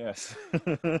size. Yes.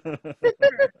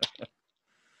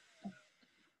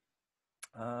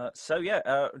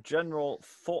 General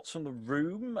thoughts from the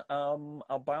room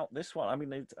about this one. I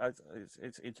mean, it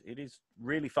is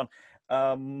really fun,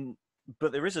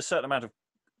 but there is a certain amount of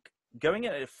going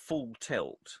at a full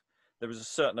tilt. There is a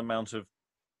certain amount of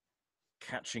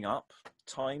catching up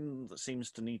time that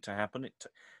seems to need to happen. It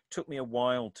took me a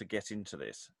while to get into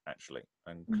this actually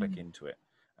and click into it,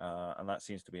 and that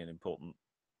seems to be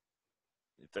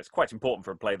that's quite important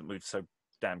for a play that moves so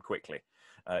damn quickly.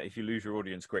 If you lose your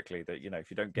audience quickly, that if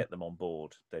you don't get them on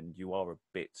board, then you are a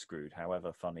bit screwed,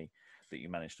 however funny that you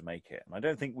manage to make it. And I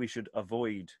don't think we should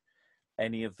avoid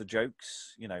any of the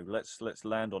jokes. Let's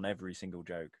land on every single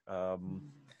joke. I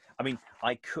mean,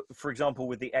 I could, for example,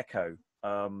 with the echo,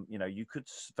 you could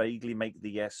vaguely make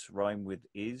the yes rhyme with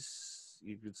is.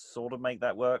 You could sort of make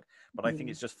that work, but I think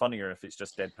it's just funnier if it's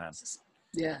just deadpan.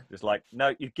 Yeah. It's like,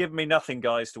 no, you've given me nothing,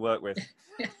 guys, to work with.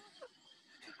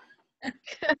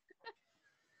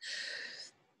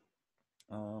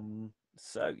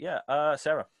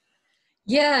 Sarah.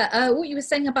 Yeah, what you were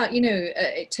saying about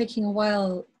it taking a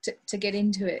while to get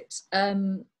into it.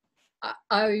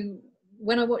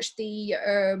 When I watched the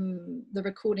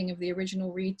recording of the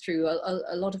original read through,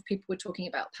 a lot of people were talking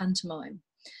about pantomime,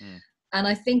 and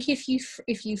I think if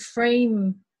you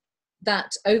frame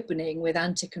that opening with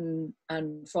Antic and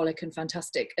Frolic and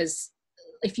Fantastic as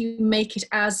if you make it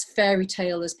as fairy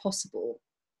tale as possible,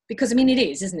 because I mean it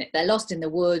is, isn't it? They're lost in the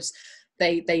woods.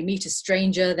 They meet a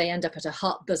stranger. They end up at a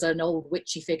hut. There's an old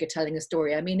witchy figure telling a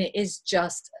story. I mean, it is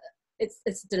just, it's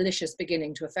a delicious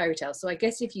beginning to a fairy tale. So I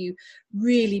guess if you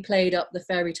really played up the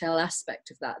fairy tale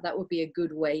aspect of that would be a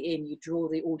good way in. You draw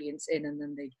the audience in, and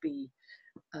then they'd be,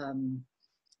 I mean,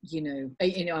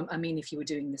 if you were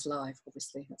doing this live,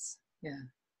 obviously, that's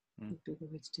would be the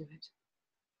way to do it.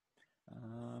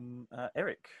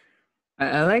 Eric.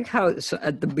 I like how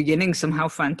at the beginning somehow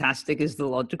Fantastic is the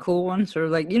logical one, sort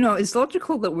of like, it's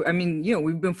logical that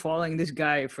we've been following this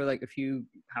guy for like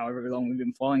however long we've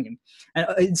been following him, and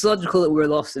it's logical that we're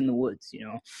lost in the woods.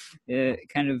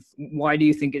 Kind of, why do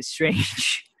you think it's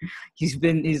strange? he's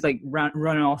like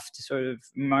run off to sort of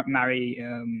marry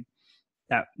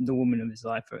the woman of his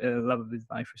life, or love of his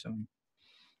life, or something,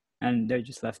 and they're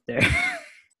just left there.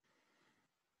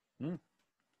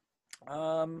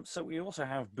 So we also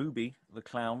have Booby the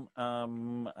clown,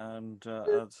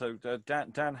 so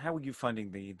Dan, how are you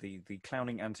finding the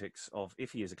clowning antics of,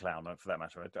 if he is a clown, for that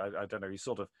matter? I don't know. He's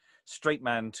sort of straight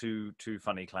man to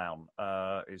funny clown.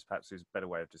 Is perhaps a better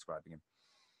way of describing him.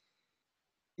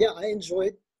 Yeah, I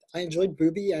enjoyed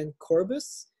Booby and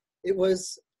Corebus. It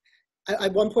was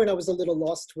at one point I was a little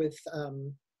lost with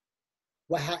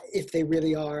if they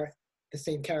really are the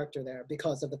same character there,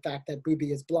 because of the fact that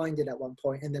Booby is blinded at one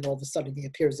point and then all of a sudden he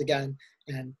appears again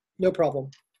and no problem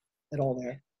at all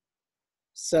there.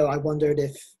 So I wondered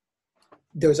if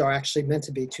those are actually meant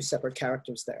to be two separate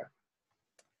characters there.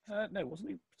 No,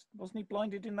 wasn't he Wasn't he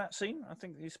blinded in that scene? I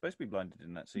think he's supposed to be blinded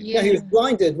in that scene. Yeah, he was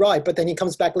blinded, right? But then he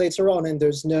comes back later on, and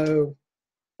there's no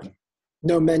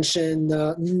mention,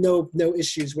 no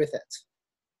issues with it.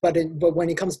 But when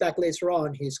he comes back later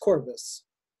on, he's Corebus.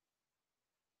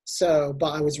 So,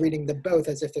 but I was reading them both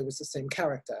as if it was the same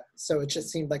character. So it just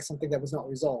seemed like something that was not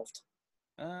resolved.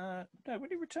 No, when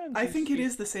he returns, I think it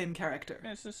is the same character.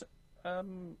 Yeah, it's just,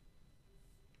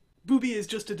 Booby is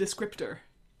just a descriptor.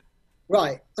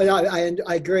 Right. I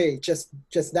agree. Just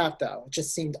that though. It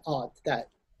just seemed odd that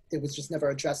it was just never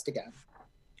addressed again.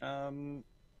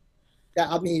 That,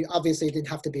 I mean, obviously it didn't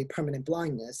have to be permanent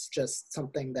blindness. Just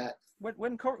something that.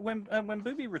 When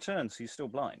Booby returns, he's still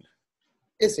blind.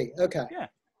 Is he? Okay. Yeah.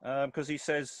 Because he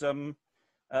says,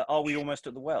 "Are we almost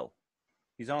at the well?"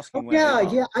 He's asking.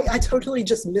 Yeah. I totally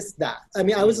just missed that. I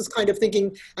mean, I was just kind of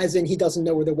thinking, as in he doesn't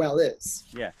know where the well is.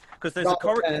 Yeah, because there's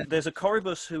a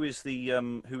Corebus who is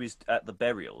who is at the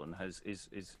burial and is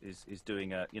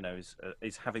doing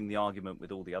is having the argument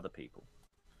with all the other people,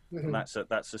 and that's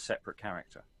a separate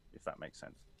character, if that makes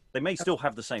sense. They may still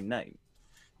have the same name,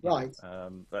 right?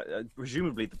 But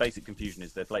presumably the basic confusion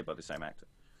is they're played by the same actor.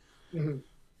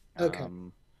 Okay.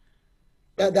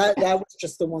 That was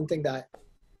just the one thing that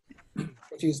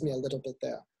confused me a little bit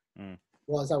there.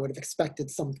 Was I would have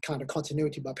expected some kind of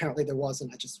continuity, but apparently there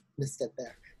wasn't. I just missed it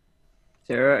there.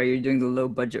 Sarah, are you doing the low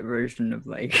budget version of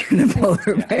like the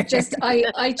polar bear?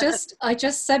 I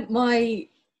just sent my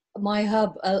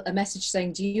hub a message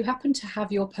saying, do you happen to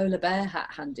have your polar bear hat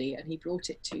handy? And he brought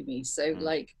it to me. So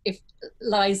like, if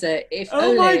Liza,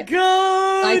 oh my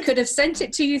God, I could have sent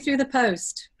it to you through the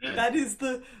post. That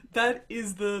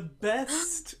is the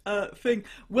best thing.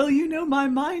 Well, you know, my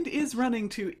mind is running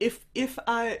to if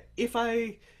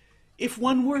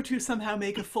one were to somehow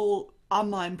make a full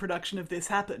online production of this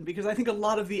happen, because I think a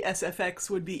lot of the SFX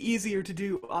would be easier to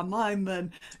do online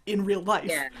than in real life.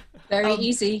 Yeah, very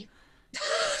easy.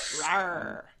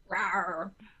 Rawr.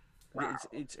 Rawr.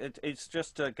 It's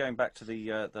just going back to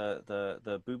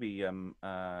the Booby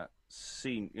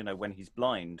scene. You know, when he's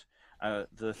blind.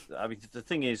 The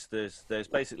thing is, there's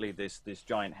basically this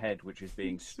giant head which is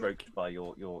being stroked by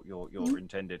your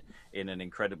intended in an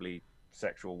incredibly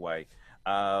sexual way,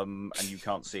 and you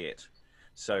can't see it.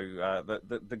 So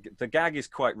the gag is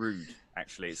quite rude.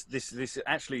 Actually, this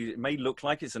actually it may look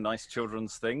like it's a nice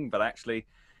children's thing, but actually,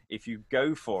 if you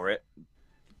go for it,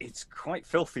 it's quite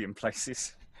filthy in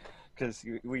places because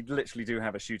we literally do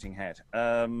have a shooting head.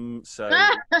 So it's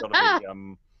got to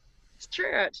be. It's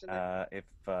true, actually.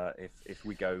 If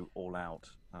we go all out.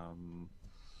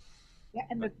 Yeah,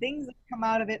 and the things that come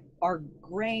out of it are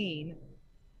grain,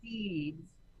 seeds,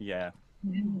 yeah,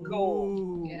 and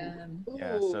gold. Yeah.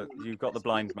 Yeah. So you've got the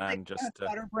blind man like just.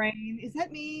 Butter brain. Is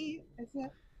that me? Is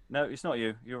that? No, it's not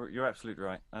you. You're absolutely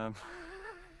right.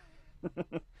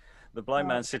 The blind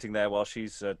man's sitting there while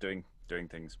she's doing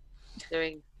things.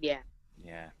 Yeah.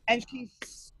 Yeah. And she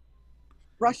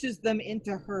brushes them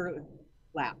into her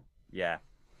lap. Yeah.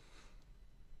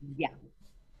 Yeah.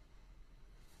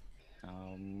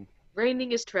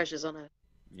 Raining his treasures on her.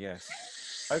 Yes.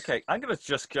 Okay, I'm gonna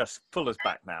just pull us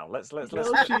back now. Let's. Well,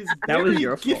 she's That was very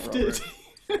your fault, gifted.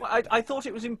 Well, I thought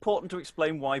it was important to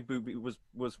explain why Booby was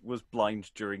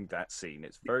blind during that scene.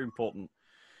 It's a very important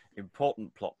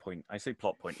plot point. I say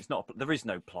plot point. It's not. There is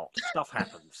no plot. Stuff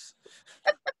happens.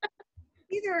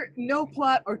 Either no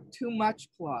plot or too much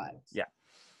plot. Yeah.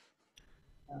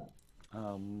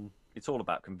 It's all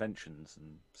about conventions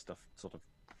and stuff sort of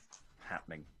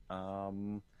happening.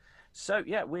 So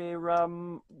yeah,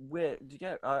 we're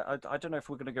yeah. I don't know if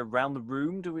we're going to go round the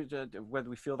room. Do we? Whether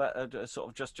we feel that sort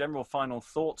of just general final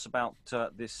thoughts about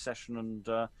this session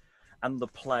and the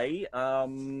play.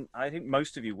 I think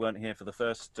most of you weren't here for the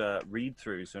first read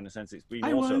through, so in a sense, it's been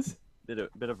also a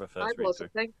bit of a first read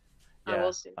through. I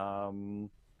was.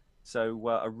 So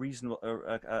a reasonable.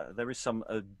 There is some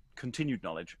continued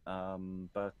knowledge,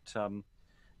 but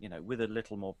you know, with a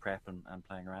little more prep and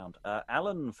playing around.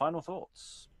 Alan, final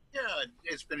thoughts? Yeah,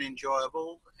 it's been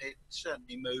enjoyable. It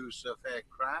certainly moves a fair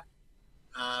crack.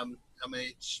 I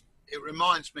mean, it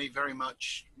reminds me very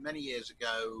much. Many years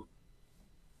ago,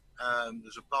 there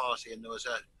was a party, and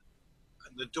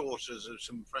the daughters of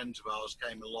some friends of ours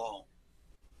came along,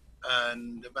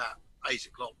 and about 8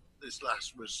 o'clock, this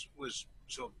lass was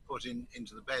sort of put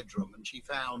into the bedroom, and she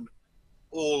found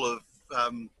all of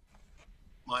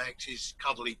my ex's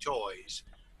cuddly toys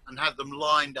and had them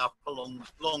lined up along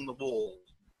the wall,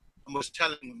 and was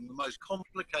telling them the most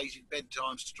complicated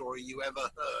bedtime story you ever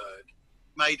heard,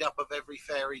 made up of every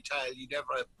fairy tale you'd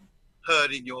ever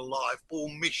heard in your life, all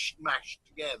mashed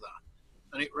together.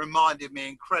 And it reminded me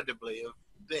incredibly of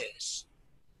this.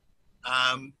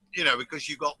 You know, because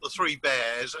you got the three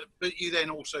bears, but you then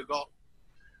also got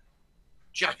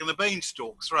Jack and the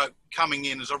Beanstalk coming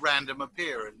in as a random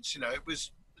appearance. You know, it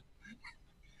was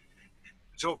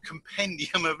sort of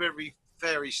compendium of every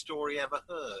fairy story ever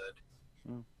heard.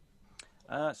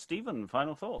 Stephen,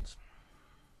 final thoughts?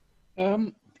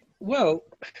 Well,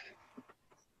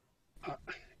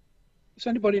 does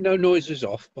anybody know Noises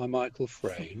Off by Michael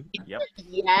Frayn? Yep.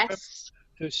 Yes.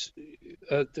 There's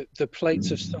the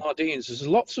plates of sardines. There's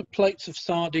lots of plates of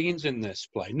sardines in this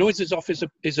play. Noises Off is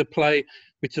a play,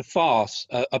 it's a farce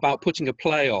about putting a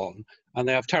play on, and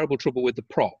they have terrible trouble with the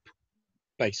prop,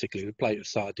 basically, the plate of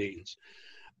sardines.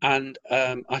 And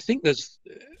I think there's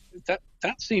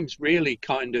that seems really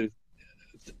kind of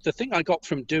the thing I got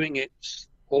from doing it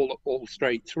all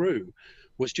straight through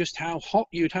was just how hot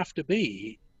you'd have to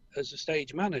be as a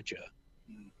stage manager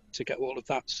to get all of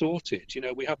that sorted. You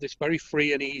know, we have this very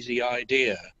free and easy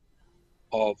idea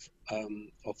of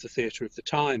the theatre of the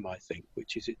time, I think,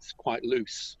 which is it's quite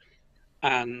loose,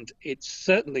 and it's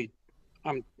certainly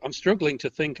I'm struggling to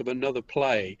think of another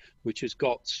play which has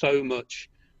got so much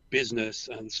business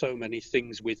and so many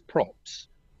things with props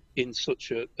in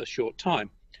such a short time.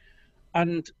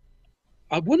 And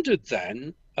I wondered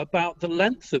then about the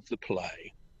length of the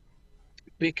play,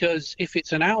 because if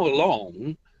it's an hour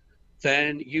long,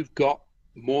 then you've got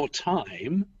more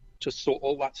time to sort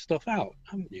all that stuff out,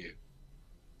 haven't you?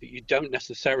 That you don't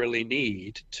necessarily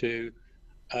need to,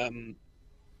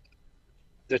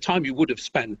 the time you would have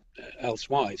spent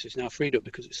elsewise is now freed up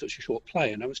because it's such a short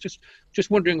play. And I was just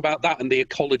wondering about that and the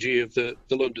ecology of the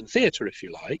London theatre, if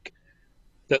you like,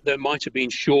 that there might have been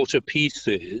shorter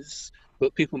pieces,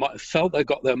 but people might have felt they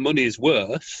got their money's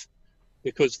worth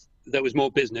because there was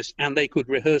more business and they could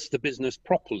rehearse the business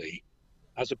properly,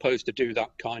 as opposed to do that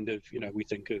kind of, you know, we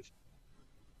think of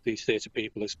these theatre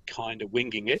people as kind of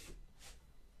winging it.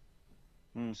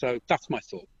 So that's my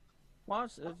thought. Well,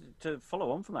 to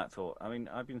follow on from that thought, I mean,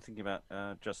 I've been thinking about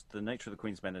just the nature of the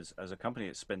Queen's Men as a company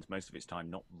that spends most of its time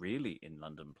not really in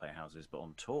London playhouses, but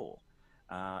on tour.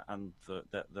 And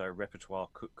their repertoire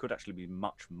could actually be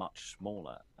much, much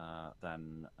smaller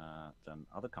than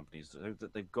other companies, so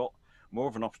that they've got more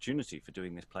of an opportunity for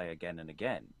doing this play again and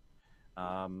again.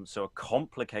 So a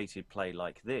complicated play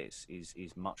like this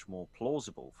is much more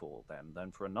plausible for them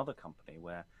than for another company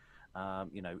where,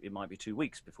 you know, it might be 2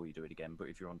 weeks before you do it again. But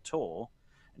if you're on tour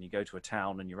and you go to a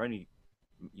town and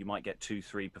you might get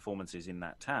 2-3 performances in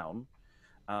that town,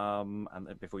 and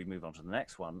then before you move on to the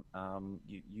next one,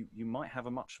 you might have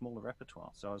a much smaller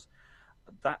repertoire. So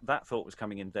that thought was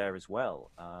coming in there as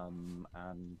well, and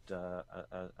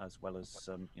as well as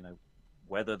you know,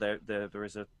 whether there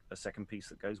is a second piece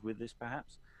that goes with this,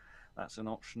 perhaps that's an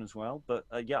option as well. But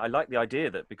yeah, I like the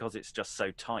idea that because it's just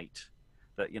so tight,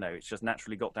 that, you know, it's just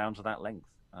naturally got down to that length,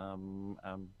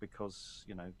 because,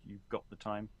 you know, you've got the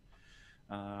time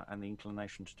and the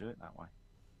inclination to do it that way.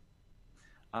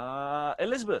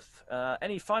 Elizabeth,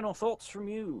 any final thoughts from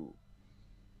you?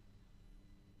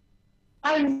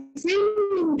 I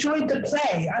really enjoyed the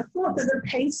play. I thought that the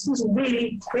pace was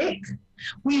really quick.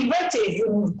 We read it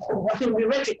I think we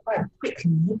read it quite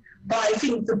quickly, but I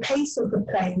think the pace of the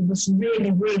play was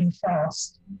really, really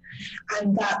fast.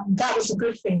 And that was a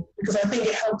good thing, because I think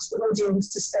it helps the audience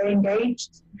to stay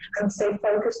engaged and stay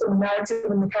focused on the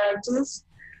narrative and the characters.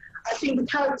 I think the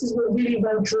characters were really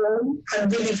well drawn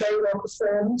and really very well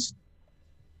performed.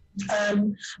 I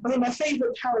mean, my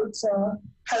favourite character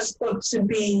has got to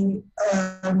be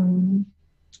in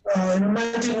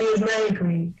Reminding Me of Mary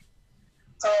Greek.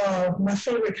 Oh, my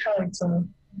favourite character.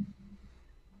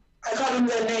 I can't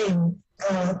remember their name.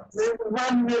 They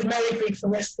reminded me of Mary Greek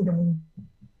from yesterday.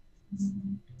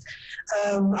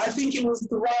 I think it was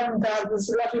the one that was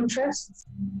the love interest.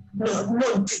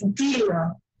 No,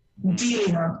 Delia.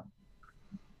 Delia.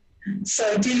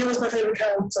 So Delia was my favourite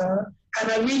character. And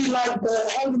I really like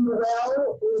the Head in the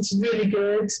Well. It was really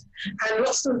good. And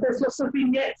there's lots of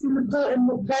vignettes in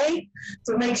the play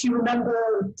that makes you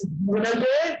remember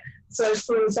it. So,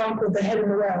 for example, the Head in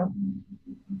the Well.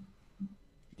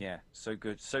 Yeah, so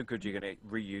good you're going to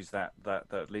reuse that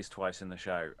at least twice in the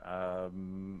show.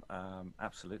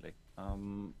 Absolutely.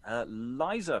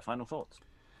 Liza, final thoughts?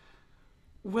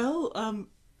 Well,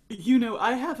 you know,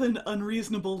 I have an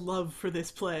unreasonable love for this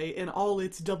play in all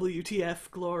its WTF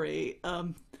glory.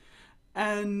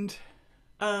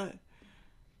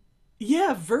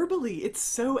 Yeah, verbally, it's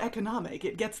so economic.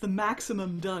 It gets the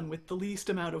maximum done with the least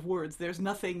amount of words. There's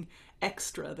nothing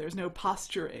extra. There's no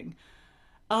posturing.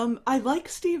 I like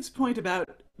Steve's point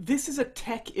about this is a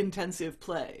tech-intensive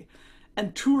play.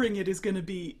 and touring it is going to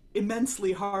be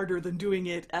immensely harder than doing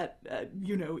it at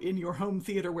in your home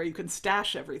theater where you can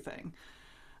stash everything.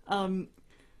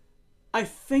 I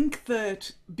think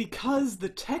that because the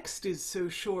text is so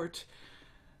short,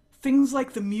 things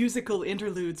like the musical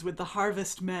interludes with the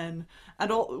harvest men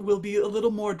and all will be a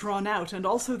little more drawn out, and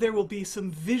also there will be some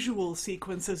visual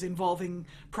sequences involving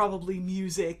probably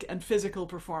music and physical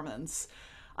performance.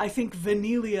 I think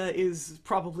Venelia is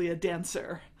probably a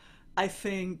dancer. I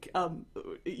think,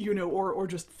 or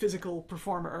just physical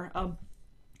performer.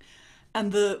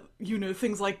 And the,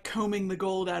 things like combing the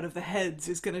gold out of the heads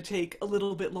is going to take a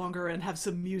little bit longer and have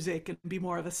some music and be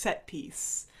more of a set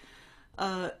piece.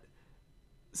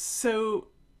 So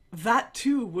that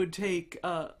too would take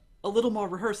a little more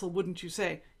rehearsal, wouldn't you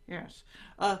say? Yes.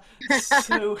 But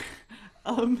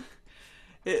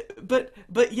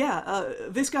yeah,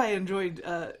 this guy enjoyed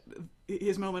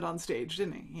his moment on stage,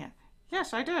 didn't he? Yeah.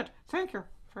 Yes, I did. Thank you.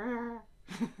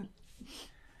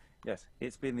 Yes,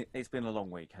 it's been a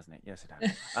long week, hasn't it? Yes, it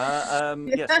has.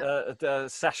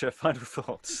 Sascha, final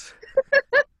thoughts.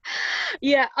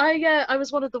 Yeah, I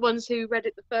was one of the ones who read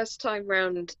it the first time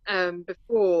round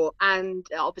before, and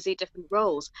obviously different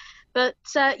roles. But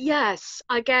yes,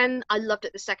 again, I loved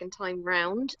it the second time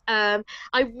round. I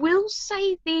will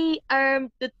say the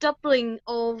doubling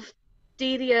of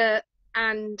Delia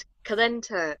and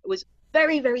Celenta was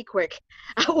very, very quick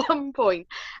at one point.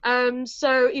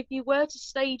 So if you were to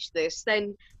stage this,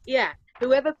 then yeah,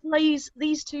 whoever plays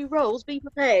these two roles, be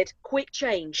prepared. Quick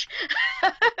change.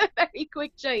 Very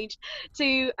quick change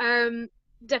to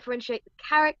differentiate the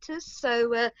characters. So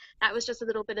that was just a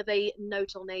little bit of a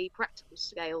note on a practical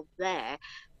scale there.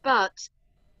 But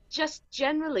just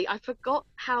generally, I forgot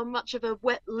how much of a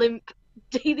wet limp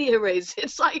Delia is.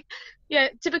 It's like, yeah,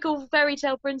 typical fairy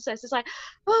tale princess. It's like,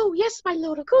 oh yes, my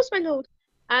lord, of course, my lord.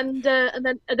 And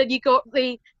then you got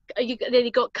you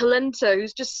got Celenta,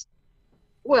 who's just,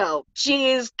 well,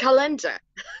 she is Celenta,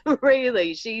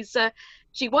 really. She's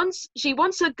she wants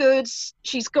her goods,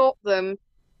 she's got them,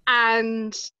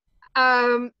 and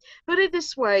put it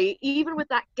this way, even with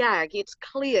that gag, it's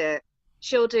clear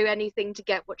she'll do anything to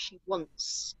get what she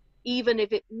wants, even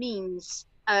if it means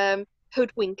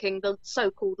hoodwinking the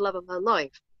so-called love of her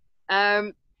life.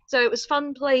 So it was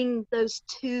fun playing those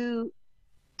two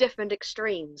different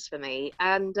extremes for me,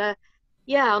 and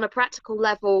yeah, on a practical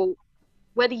level,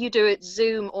 whether you do it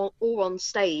Zoom or on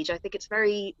stage, I think it's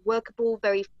very workable,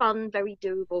 very fun, very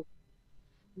doable.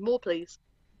 More, please.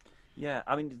 Yeah,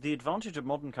 I mean, the advantage a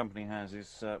modern company has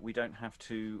is we don't have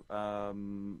to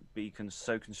be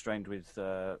so constrained with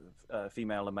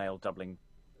female and male doubling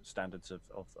standards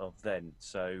of then.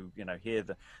 So, here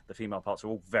the female parts are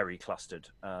all very clustered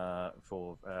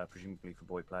for presumably for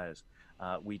boy players.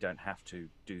 We don't have to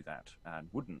do that and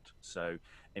wouldn't. So,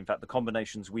 in fact, the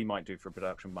combinations we might do for a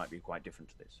production might be quite different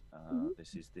to this.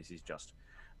 This is just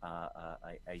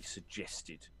a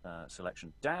suggested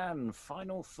selection. Dan,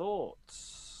 final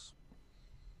thoughts?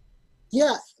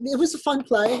 Yeah, it was a fun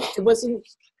play. It wasn't,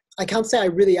 I can't say I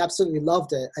really absolutely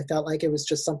loved it. I felt like it was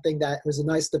just something that was a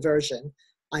nice diversion.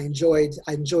 I enjoyed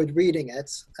reading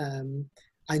it.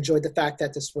 I enjoyed the fact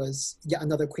that this was yet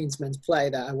another Queensmen's play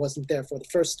that I wasn't there for the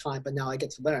first time, but now I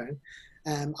get to learn.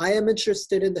 I am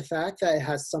interested in the fact that it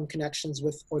has some connections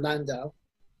with Orlando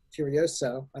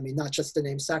Furioso. I mean, not just the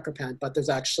name Sacrapant, but there's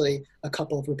actually a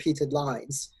couple of repeated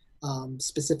lines.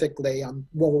 Specifically,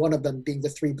 one of them being the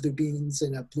 3 blue beans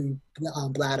in a blue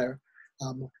bladder.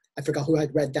 I forgot who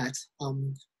had read that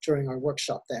during our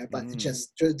workshop there, but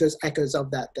just there's echoes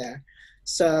of that there.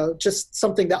 So just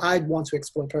something that I'd want to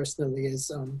explore personally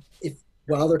is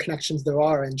what other connections there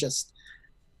are, and just,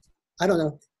 I don't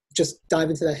know, just dive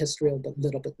into that history a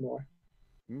little bit more.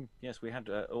 Yes, we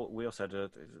also had a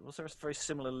very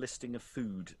similar listing of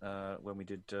food when we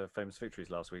did Famous Victories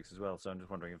last week as well. So I'm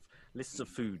just wondering if lists of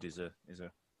food is a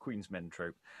Queensmen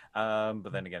trope.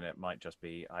 But then again, it might just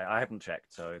be, I haven't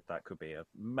checked, so that could be a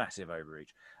massive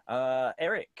overreach.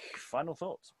 Eric, final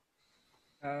thoughts?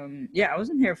 Yeah, I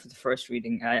wasn't here for the first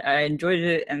reading. I enjoyed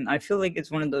it, and I feel like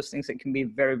it's one of those things that can be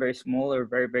very, very small or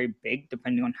very, very big,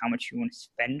 depending on how much you want to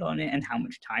spend on it and how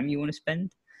much time you want to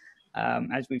spend.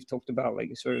 As we've talked about,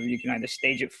 like, sort of, you can either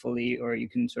stage it fully, or you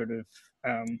can sort of,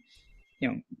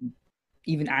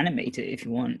 even animate it if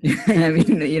you want. I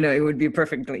mean, it would be a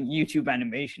perfect, like, YouTube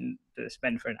animation to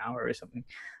spend for an hour or something.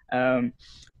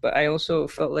 But I also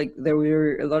felt like there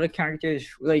were a lot of characters,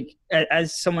 like,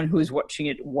 as someone who's watching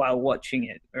it while watching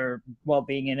it, or while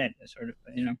being in it, sort of,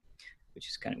 which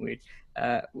is kind of weird.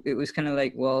 It was kind of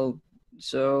like, well,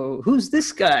 so who's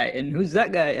this guy and who's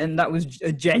that guy? And that was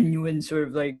a genuine sort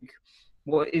of, like,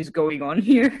 what is going on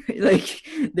here. Like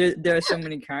there are so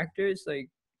many characters like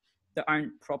that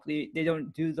aren't properly. They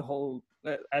don't do the whole.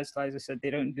 As Liza said,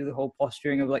 they don't do the whole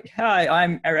posturing of like, "Hi,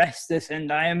 I'm Erestus,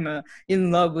 and I am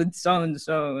in love with so and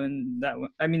so," and that one.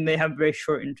 I mean, they have very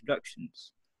short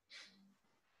introductions,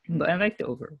 but I like the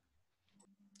overall.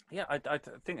 Yeah, I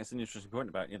think that's an interesting point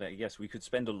about, yes, we could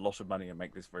spend a lot of money and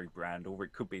make this very grand, or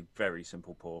it could be very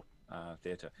simple, poor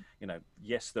theatre.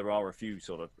 Yes, there are a few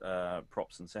sort of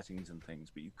props and settings and things,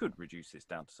 but you could reduce this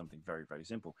down to something very, very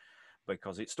simple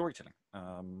because it's storytelling.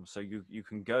 So you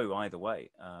can go either way.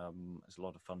 There's a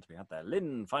lot of fun to be had there.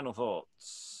 Lynn, final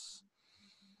thoughts?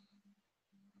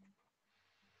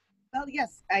 Well,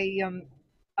 yes, I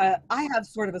have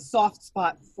sort of a soft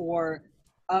spot for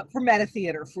meta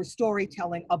theater, for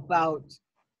storytelling about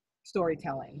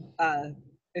storytelling.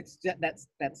 It's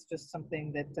that's just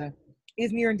something that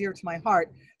is near and dear to my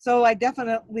heart. So I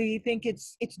definitely think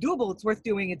it's doable. It's worth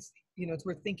doing. It's it's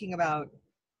worth thinking about.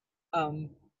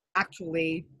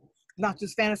 Actually, not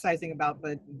just fantasizing about,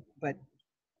 but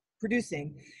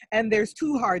producing. And there's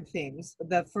two hard things.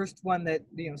 The first one that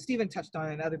Stephen touched on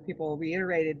and other people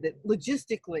reiterated, that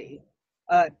logistically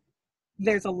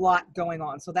there's a lot going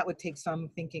on, so that would take some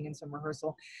thinking and some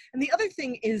rehearsal. And the other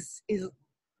thing is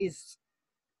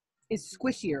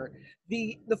squishier.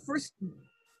 The first,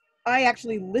 I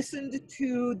actually listened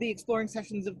to the exploring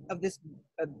sessions of this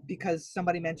because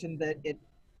somebody mentioned that it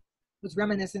was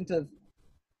reminiscent of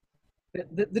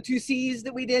the 2 C's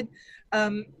that we did.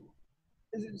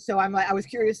 So I was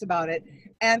curious about it,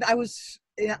 and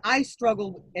I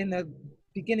struggled in the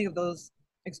beginning of those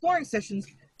exploring sessions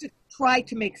to try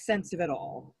to make sense of it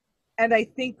all. And I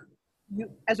think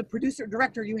as a producer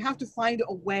director, you have to find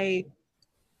a way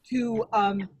to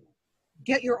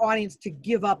get your audience to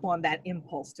give up on that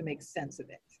impulse to make sense of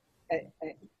it.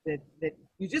 That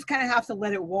you just kind of have to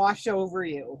let it wash over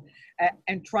you,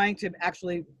 and trying to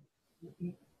actually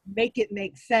make it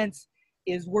make sense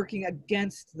is working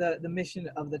against the mission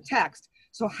of the text.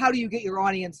 So how do you get your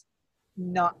audience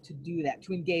not to do that,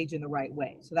 to engage in the right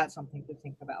way? So that's something to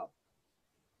think about.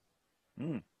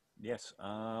 Yes,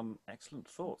 excellent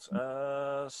thoughts.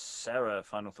 Sarah,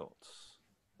 final thoughts?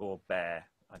 Or Bear,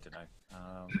 I don't know.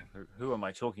 Who am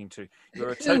I talking to?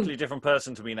 You're a totally different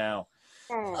person to me now.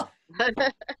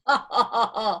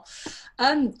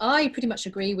 I pretty much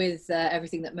agree with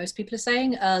everything that most people are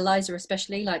saying. Liza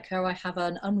especially, like her, I have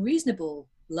an unreasonable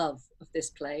love of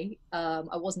this play.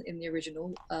 I wasn't in the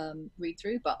original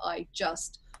read-through, but I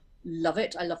just love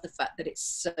it. I love the fact that it's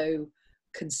so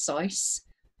concise,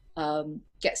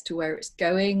 gets to where it's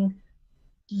going,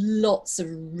 lots of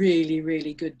really,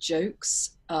 really good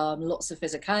jokes, lots of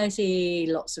physicality,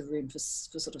 lots of room for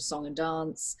sort of song and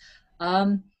dance.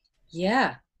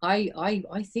 Yeah, I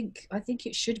think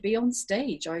it should be on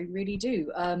stage. I really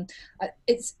do.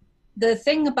 It's the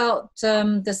thing about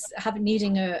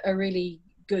needing a really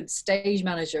good stage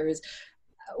manager is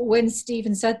when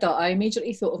Stephen said that, I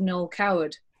immediately thought of Noel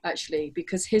Coward, actually,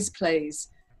 because his plays,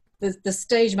 the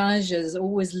stage managers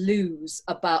always lose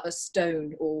about a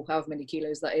stone or however many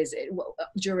kilos that is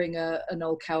during a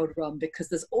Noel Coward run, because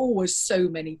there's always so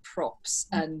many props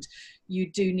and you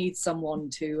do need someone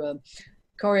to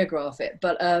choreograph it.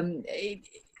 But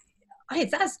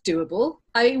that's doable.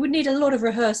 I would need a lot of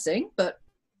rehearsing, but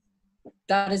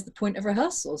that is the point of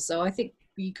rehearsal. So I think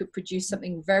you could produce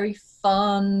something very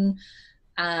fun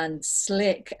and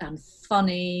slick and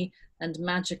funny and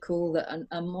magical that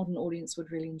a modern audience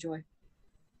would really enjoy.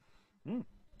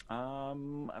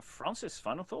 Francis,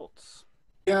 final thoughts?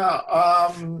 Yeah,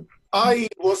 I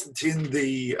wasn't in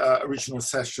the original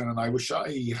session, and I wish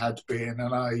I had been,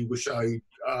 and I wish I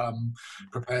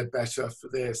prepared better for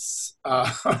this.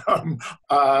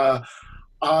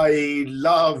 I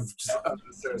loved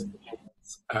Sarah's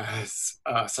performance as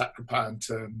Sacrapant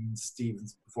and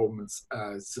Stephen's performance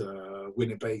as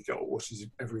Huanebango, or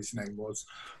whatever his name was.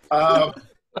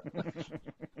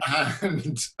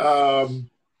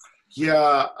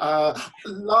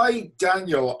 Like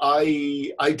Daniel,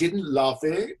 I didn't love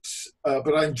it,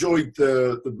 but I enjoyed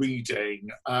the reading,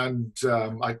 and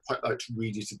I'd quite like to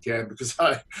read it again because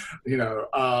I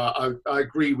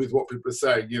agree with what people are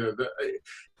saying.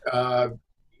 That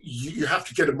you have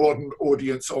to get a modern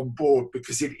audience on board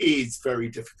because it is very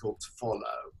difficult to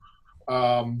follow.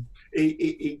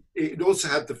 It also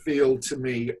had the feel to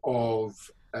me of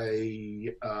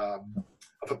a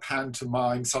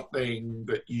pantomime, something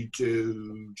that you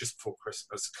do just before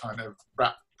Christmas, kind of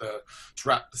wrap the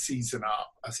season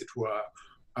up, as it were.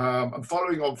 And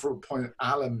following on from a point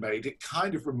Alan made, it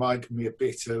kind of reminded me a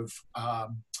bit of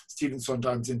Stephen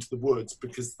Sondheim's Into the Woods,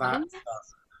 because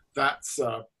that's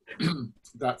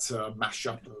That's a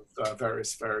mashup of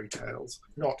various fairy tales.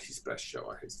 Not his best show,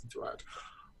 I hasten to add.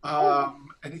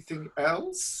 Anything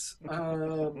else?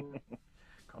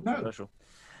 Controversial.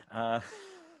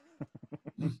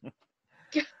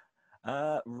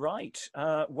 Right.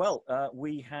 Well,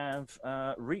 we have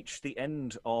reached the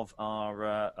end of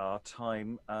our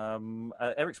time.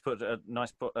 Eric's put a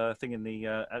nice thing in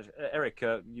the. Eric,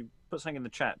 you put something in the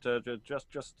chat.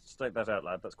 Just state that out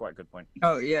loud. That's quite a good point.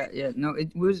 Oh yeah. No,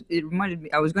 it reminded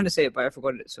me. I was going to say it, but I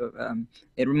forgot it. So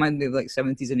it reminded me of like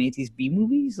 70s and 80s B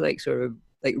movies, like sort of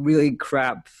like really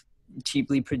crap,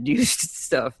 cheaply produced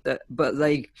stuff. But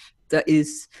like that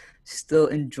is still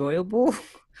enjoyable,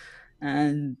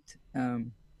 and.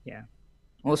 Yeah.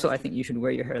 Also, I think you should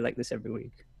wear your hair like this every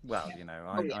week. Well, you know,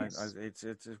 it's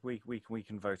we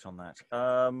can vote on that.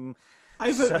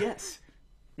 I vote yes.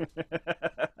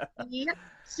 Yep,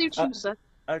 suit you, sir.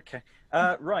 Okay.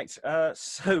 Right.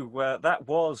 So that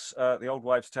was the Old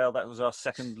Wives' Tale. That was our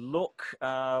second look,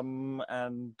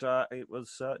 and it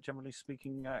was, generally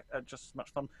speaking, just as much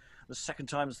fun the second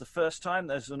time as the first time.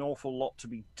 There's an awful lot to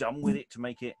be done with it to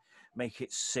make it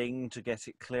sing, to get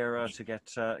it clearer, to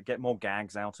get more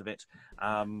gags out of it,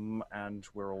 and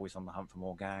we're always on the hunt for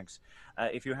more gags.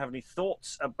 If you have any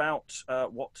thoughts about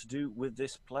what to do with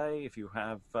this play, if you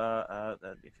have,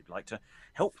 if you'd like to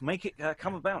help make it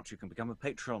come about, you can become a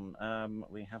patron.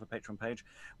 We have a Patreon page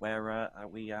where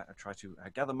we try to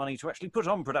gather money to actually put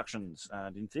on productions,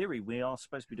 and in theory we are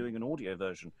supposed to be doing an audio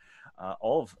version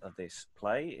of this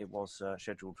play. It was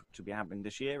scheduled to be happening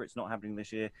this year. It's not happening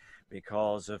this year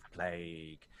because of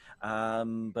plague,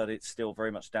 but it's still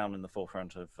very much down in the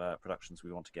forefront of productions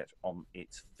we want to get on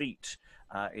its feet.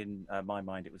 In my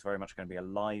mind, it was very much going to be a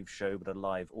live show, but a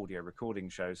live audio recording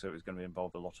show, so it was going to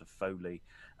involve a lot of Foley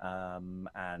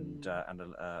and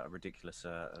a ridiculous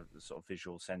sort of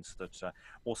visual sense that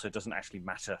also doesn't actually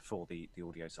matter for the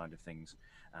audio side of things.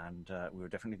 And we were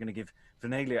definitely going to give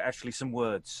Venelia actually some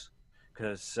words,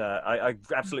 because I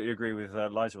absolutely agree with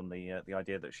Liza on the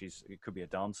idea that it could be a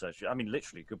dancer. I mean,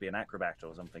 literally, could be an acrobat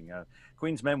or something.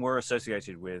 Queen's men were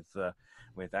associated with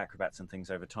acrobats and things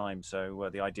over time, so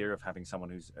the idea of having someone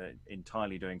who's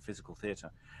entirely doing physical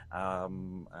theatre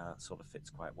sort of fits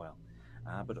quite well.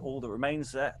 But all that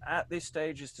remains at this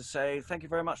stage is to say thank you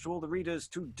very much to all the readers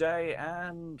today,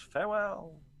 and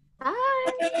farewell.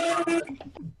 Bye.